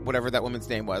Salamone or whatever that woman's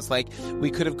name was. Like,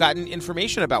 we could have gotten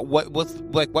information about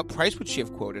what price would she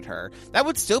have quoted her. That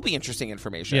would still be interesting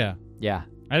information. Yeah. Yeah.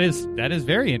 That is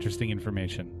very interesting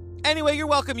information. Anyway, you're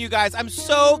welcome, you guys. I'm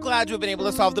so glad to have been able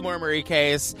to solve the Murmury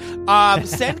case.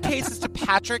 Send cases to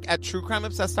Patrick at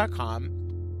truecrimeobsessed.com.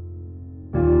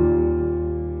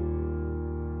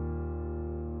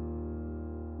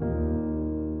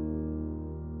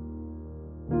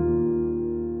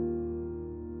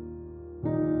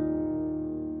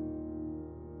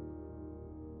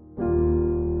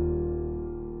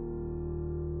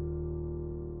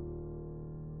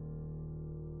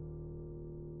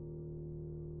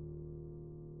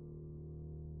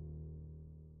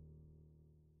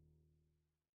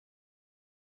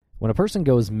 When a person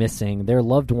goes missing, their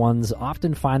loved ones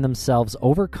often find themselves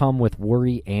overcome with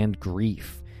worry and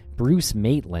grief. Bruce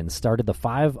Maitland started the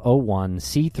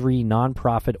 501c3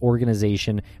 nonprofit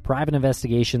organization Private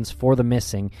Investigations for the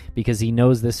Missing because he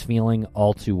knows this feeling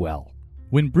all too well.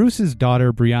 When Bruce's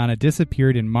daughter Brianna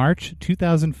disappeared in March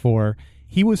 2004,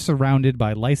 he was surrounded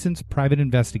by licensed private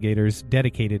investigators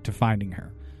dedicated to finding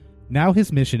her. Now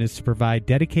his mission is to provide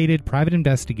dedicated private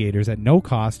investigators at no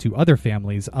cost to other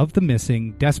families of the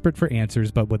missing, desperate for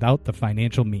answers but without the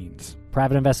financial means.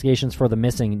 Private Investigations for the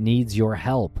Missing needs your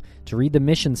help. To read the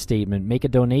mission statement, make a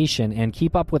donation, and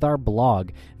keep up with our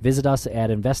blog, visit us at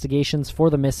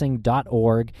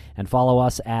investigationsforthemissing.org and follow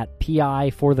us at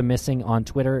PI for the Missing on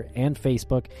Twitter and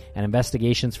Facebook and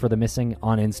Investigations for the Missing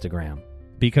on Instagram.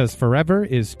 Because forever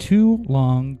is too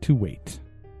long to wait.